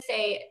was gonna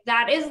say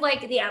that is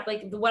like the app,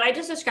 like what I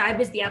just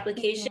described is the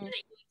application that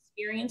you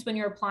experience when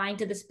you're applying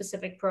to the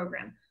specific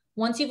program.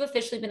 Once you've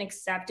officially been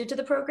accepted to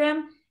the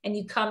program and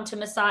you come to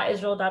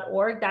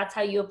masaisrael.org, that's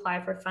how you apply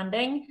for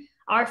funding.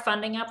 Our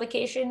funding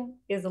application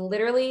is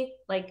literally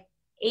like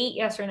 8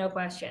 yes or no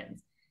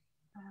questions.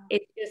 Wow.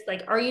 It's just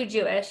like, are you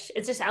Jewish?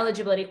 It's just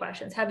eligibility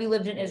questions. Have you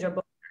lived in Israel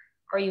before?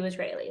 Are you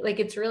Israeli? Like,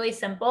 it's really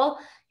simple.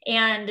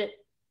 And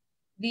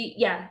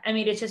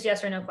it's just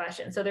yes or no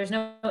question. So there's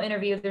no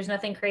interview, there's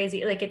nothing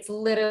crazy. Like, it's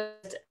literally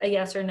a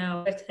yes or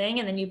no thing.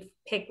 And then you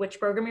pick which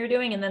program you're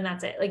doing, and then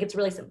that's it. Like, it's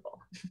really simple.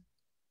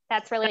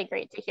 That's really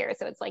great to hear.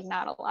 So it's like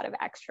not a lot of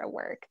extra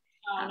work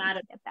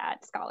to get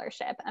that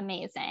scholarship.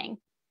 Amazing.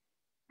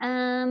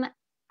 I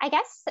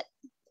guess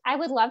I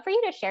would love for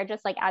you to share,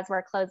 just like as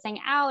we're closing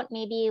out,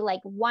 maybe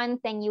like one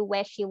thing you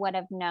wish you would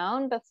have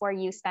known before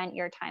you spent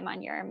your time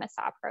on your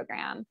Masa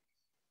program.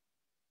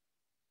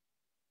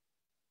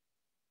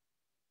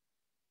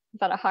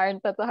 That's a hard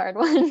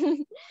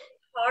one.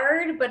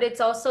 Hard, but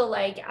it's also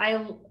like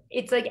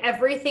it's like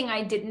everything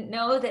I didn't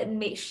know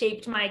that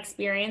shaped my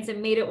experience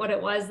and made it what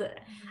it was.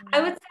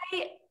 I would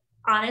say,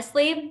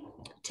 honestly,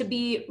 to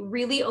be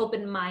really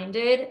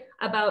open-minded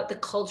about the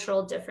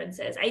cultural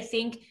differences. I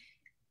think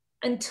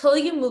until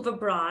you move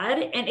abroad,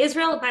 and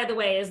Israel, by the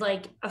way, is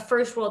like a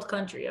first world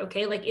country,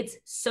 okay? Like, it's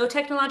so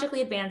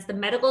technologically advanced. The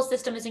medical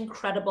system is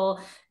incredible.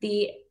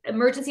 The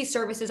emergency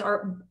services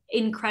are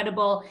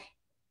incredible.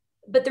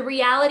 But the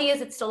reality is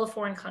it's still a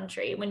foreign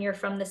country when you're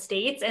from the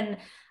States. And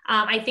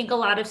I think a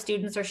lot of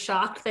students are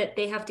shocked that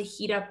they have to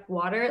heat up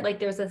water. Like,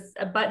 there's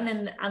a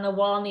button on the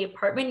wall in the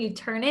apartment, you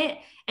turn it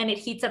and it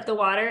heats up the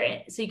water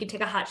so you can take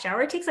a hot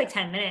shower. It takes like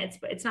 10 minutes,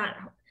 but it's not,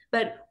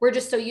 but we're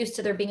just so used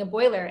to there being a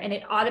boiler and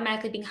it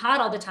automatically being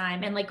hot all the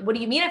time. And like, what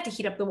do you mean I have to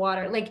heat up the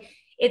water? Like,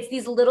 it's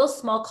these little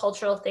small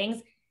cultural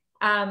things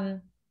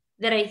that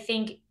I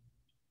think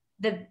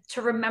that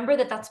to remember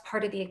that that's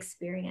part of the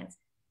experience.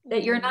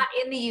 That you're not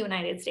in the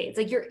United States,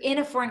 like you're in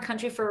a foreign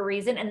country for a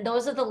reason. And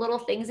those are the little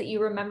things that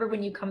you remember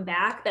when you come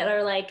back that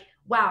are like,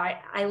 wow,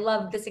 I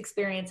love this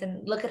experience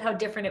and look at how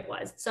different it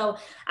was. So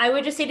I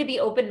would just say to be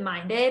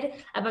open-minded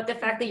about the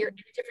fact that you're in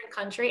a different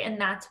country and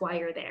that's why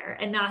you're there,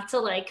 and not to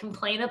like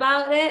complain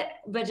about it,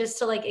 but just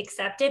to like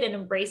accept it and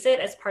embrace it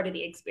as part of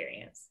the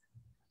experience.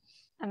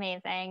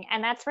 Amazing.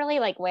 And that's really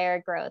like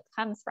where growth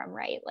comes from,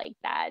 right? Like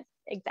that,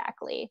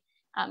 exactly.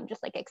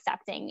 Just like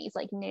accepting these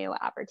like new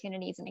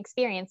opportunities and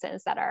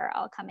experiences that are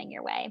all coming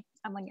your way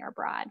when you're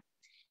abroad.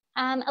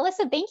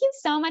 Alissa, thank you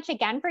so much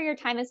again for your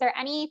time. Is there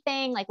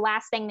anything like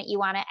last thing that you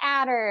want to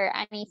add, or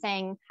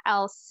anything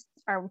else,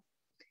 or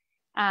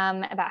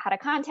about how to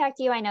contact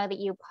you? I know that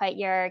you put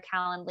your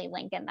Calendly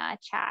link in the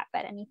chat,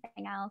 but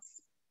anything else?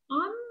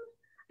 I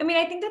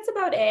think that's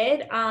about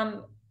it.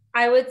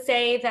 I would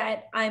say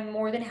that I'm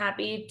more than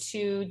happy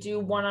to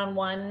do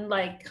one-on-one,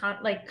 like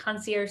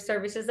concierge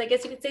services, I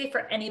guess you could say,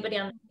 for anybody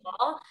on the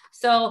call.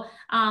 So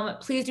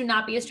please do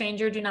not be a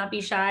stranger. Do not be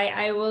shy.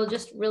 I will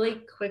just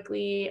really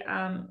quickly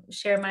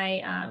share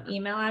my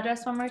email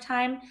address one more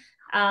time.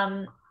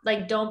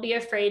 Don't be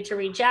afraid to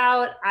reach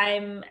out.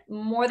 I'm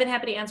more than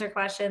happy to answer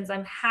questions.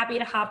 I'm happy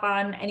to hop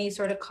on any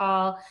sort of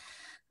call.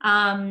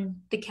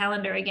 The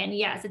calendar again,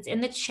 yes, it's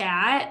in the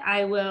chat.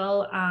 I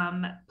will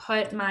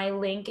put my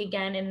link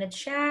again in the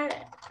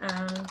chat,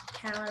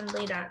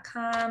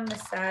 calendly.com,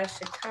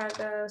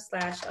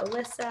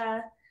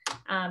 massage.chicago/Alissa.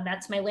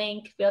 That's my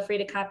link. Feel free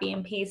to copy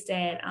and paste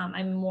it.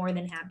 I'm more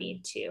than happy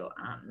to.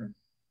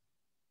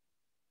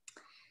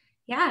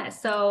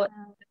 So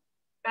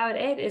about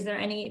it.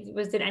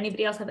 Did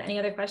anybody else have any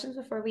other questions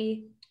before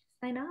we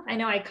sign off? I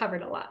know I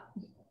covered a lot.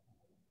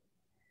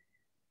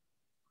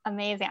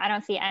 Amazing. I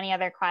don't see any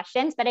other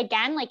questions, but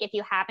again, like if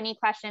you have any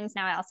questions,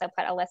 now I also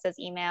put Alissa's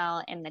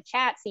email in the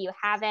chat, so you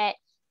have it.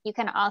 You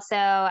can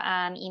also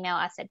email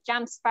us at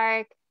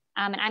JumpSpark.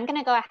 And I'm going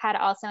to go ahead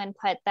also and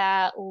put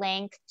the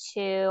link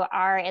to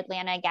our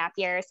Atlanta Gap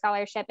Year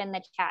Scholarship in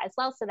the chat as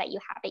well, so that you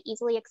have it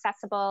easily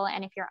accessible.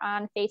 And if you're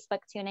on Facebook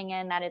tuning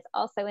in, that is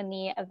also in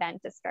the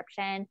event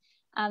description.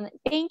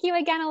 Thank you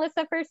again,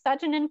 Alissa, for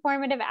such an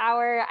informative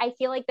hour. I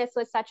feel like this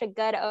was such a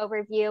good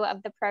overview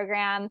of the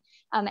program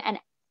and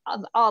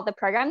of all the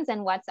programs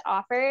and what's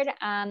offered.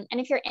 And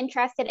if you're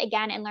interested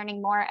again in learning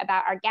more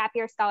about our Gap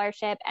Year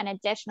Scholarship and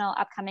additional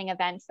upcoming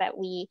events that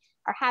we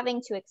are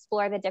having to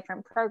explore the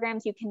different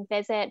programs, you can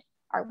visit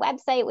our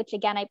website, which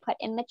again, I put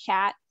in the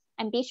chat,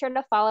 and be sure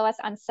to follow us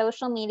on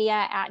social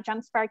media at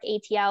JumpSpark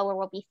ATL, where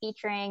we'll be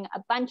featuring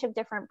a bunch of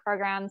different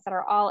programs that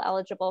are all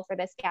eligible for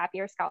this Gap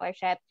Year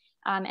Scholarship.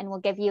 And we'll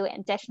give you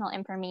additional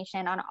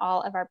information on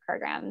all of our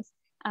programs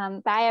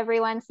Bye,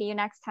 everyone. See you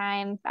next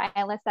time. Bye,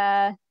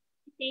 Alissa.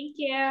 Thank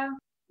you.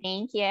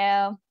 Thank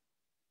you.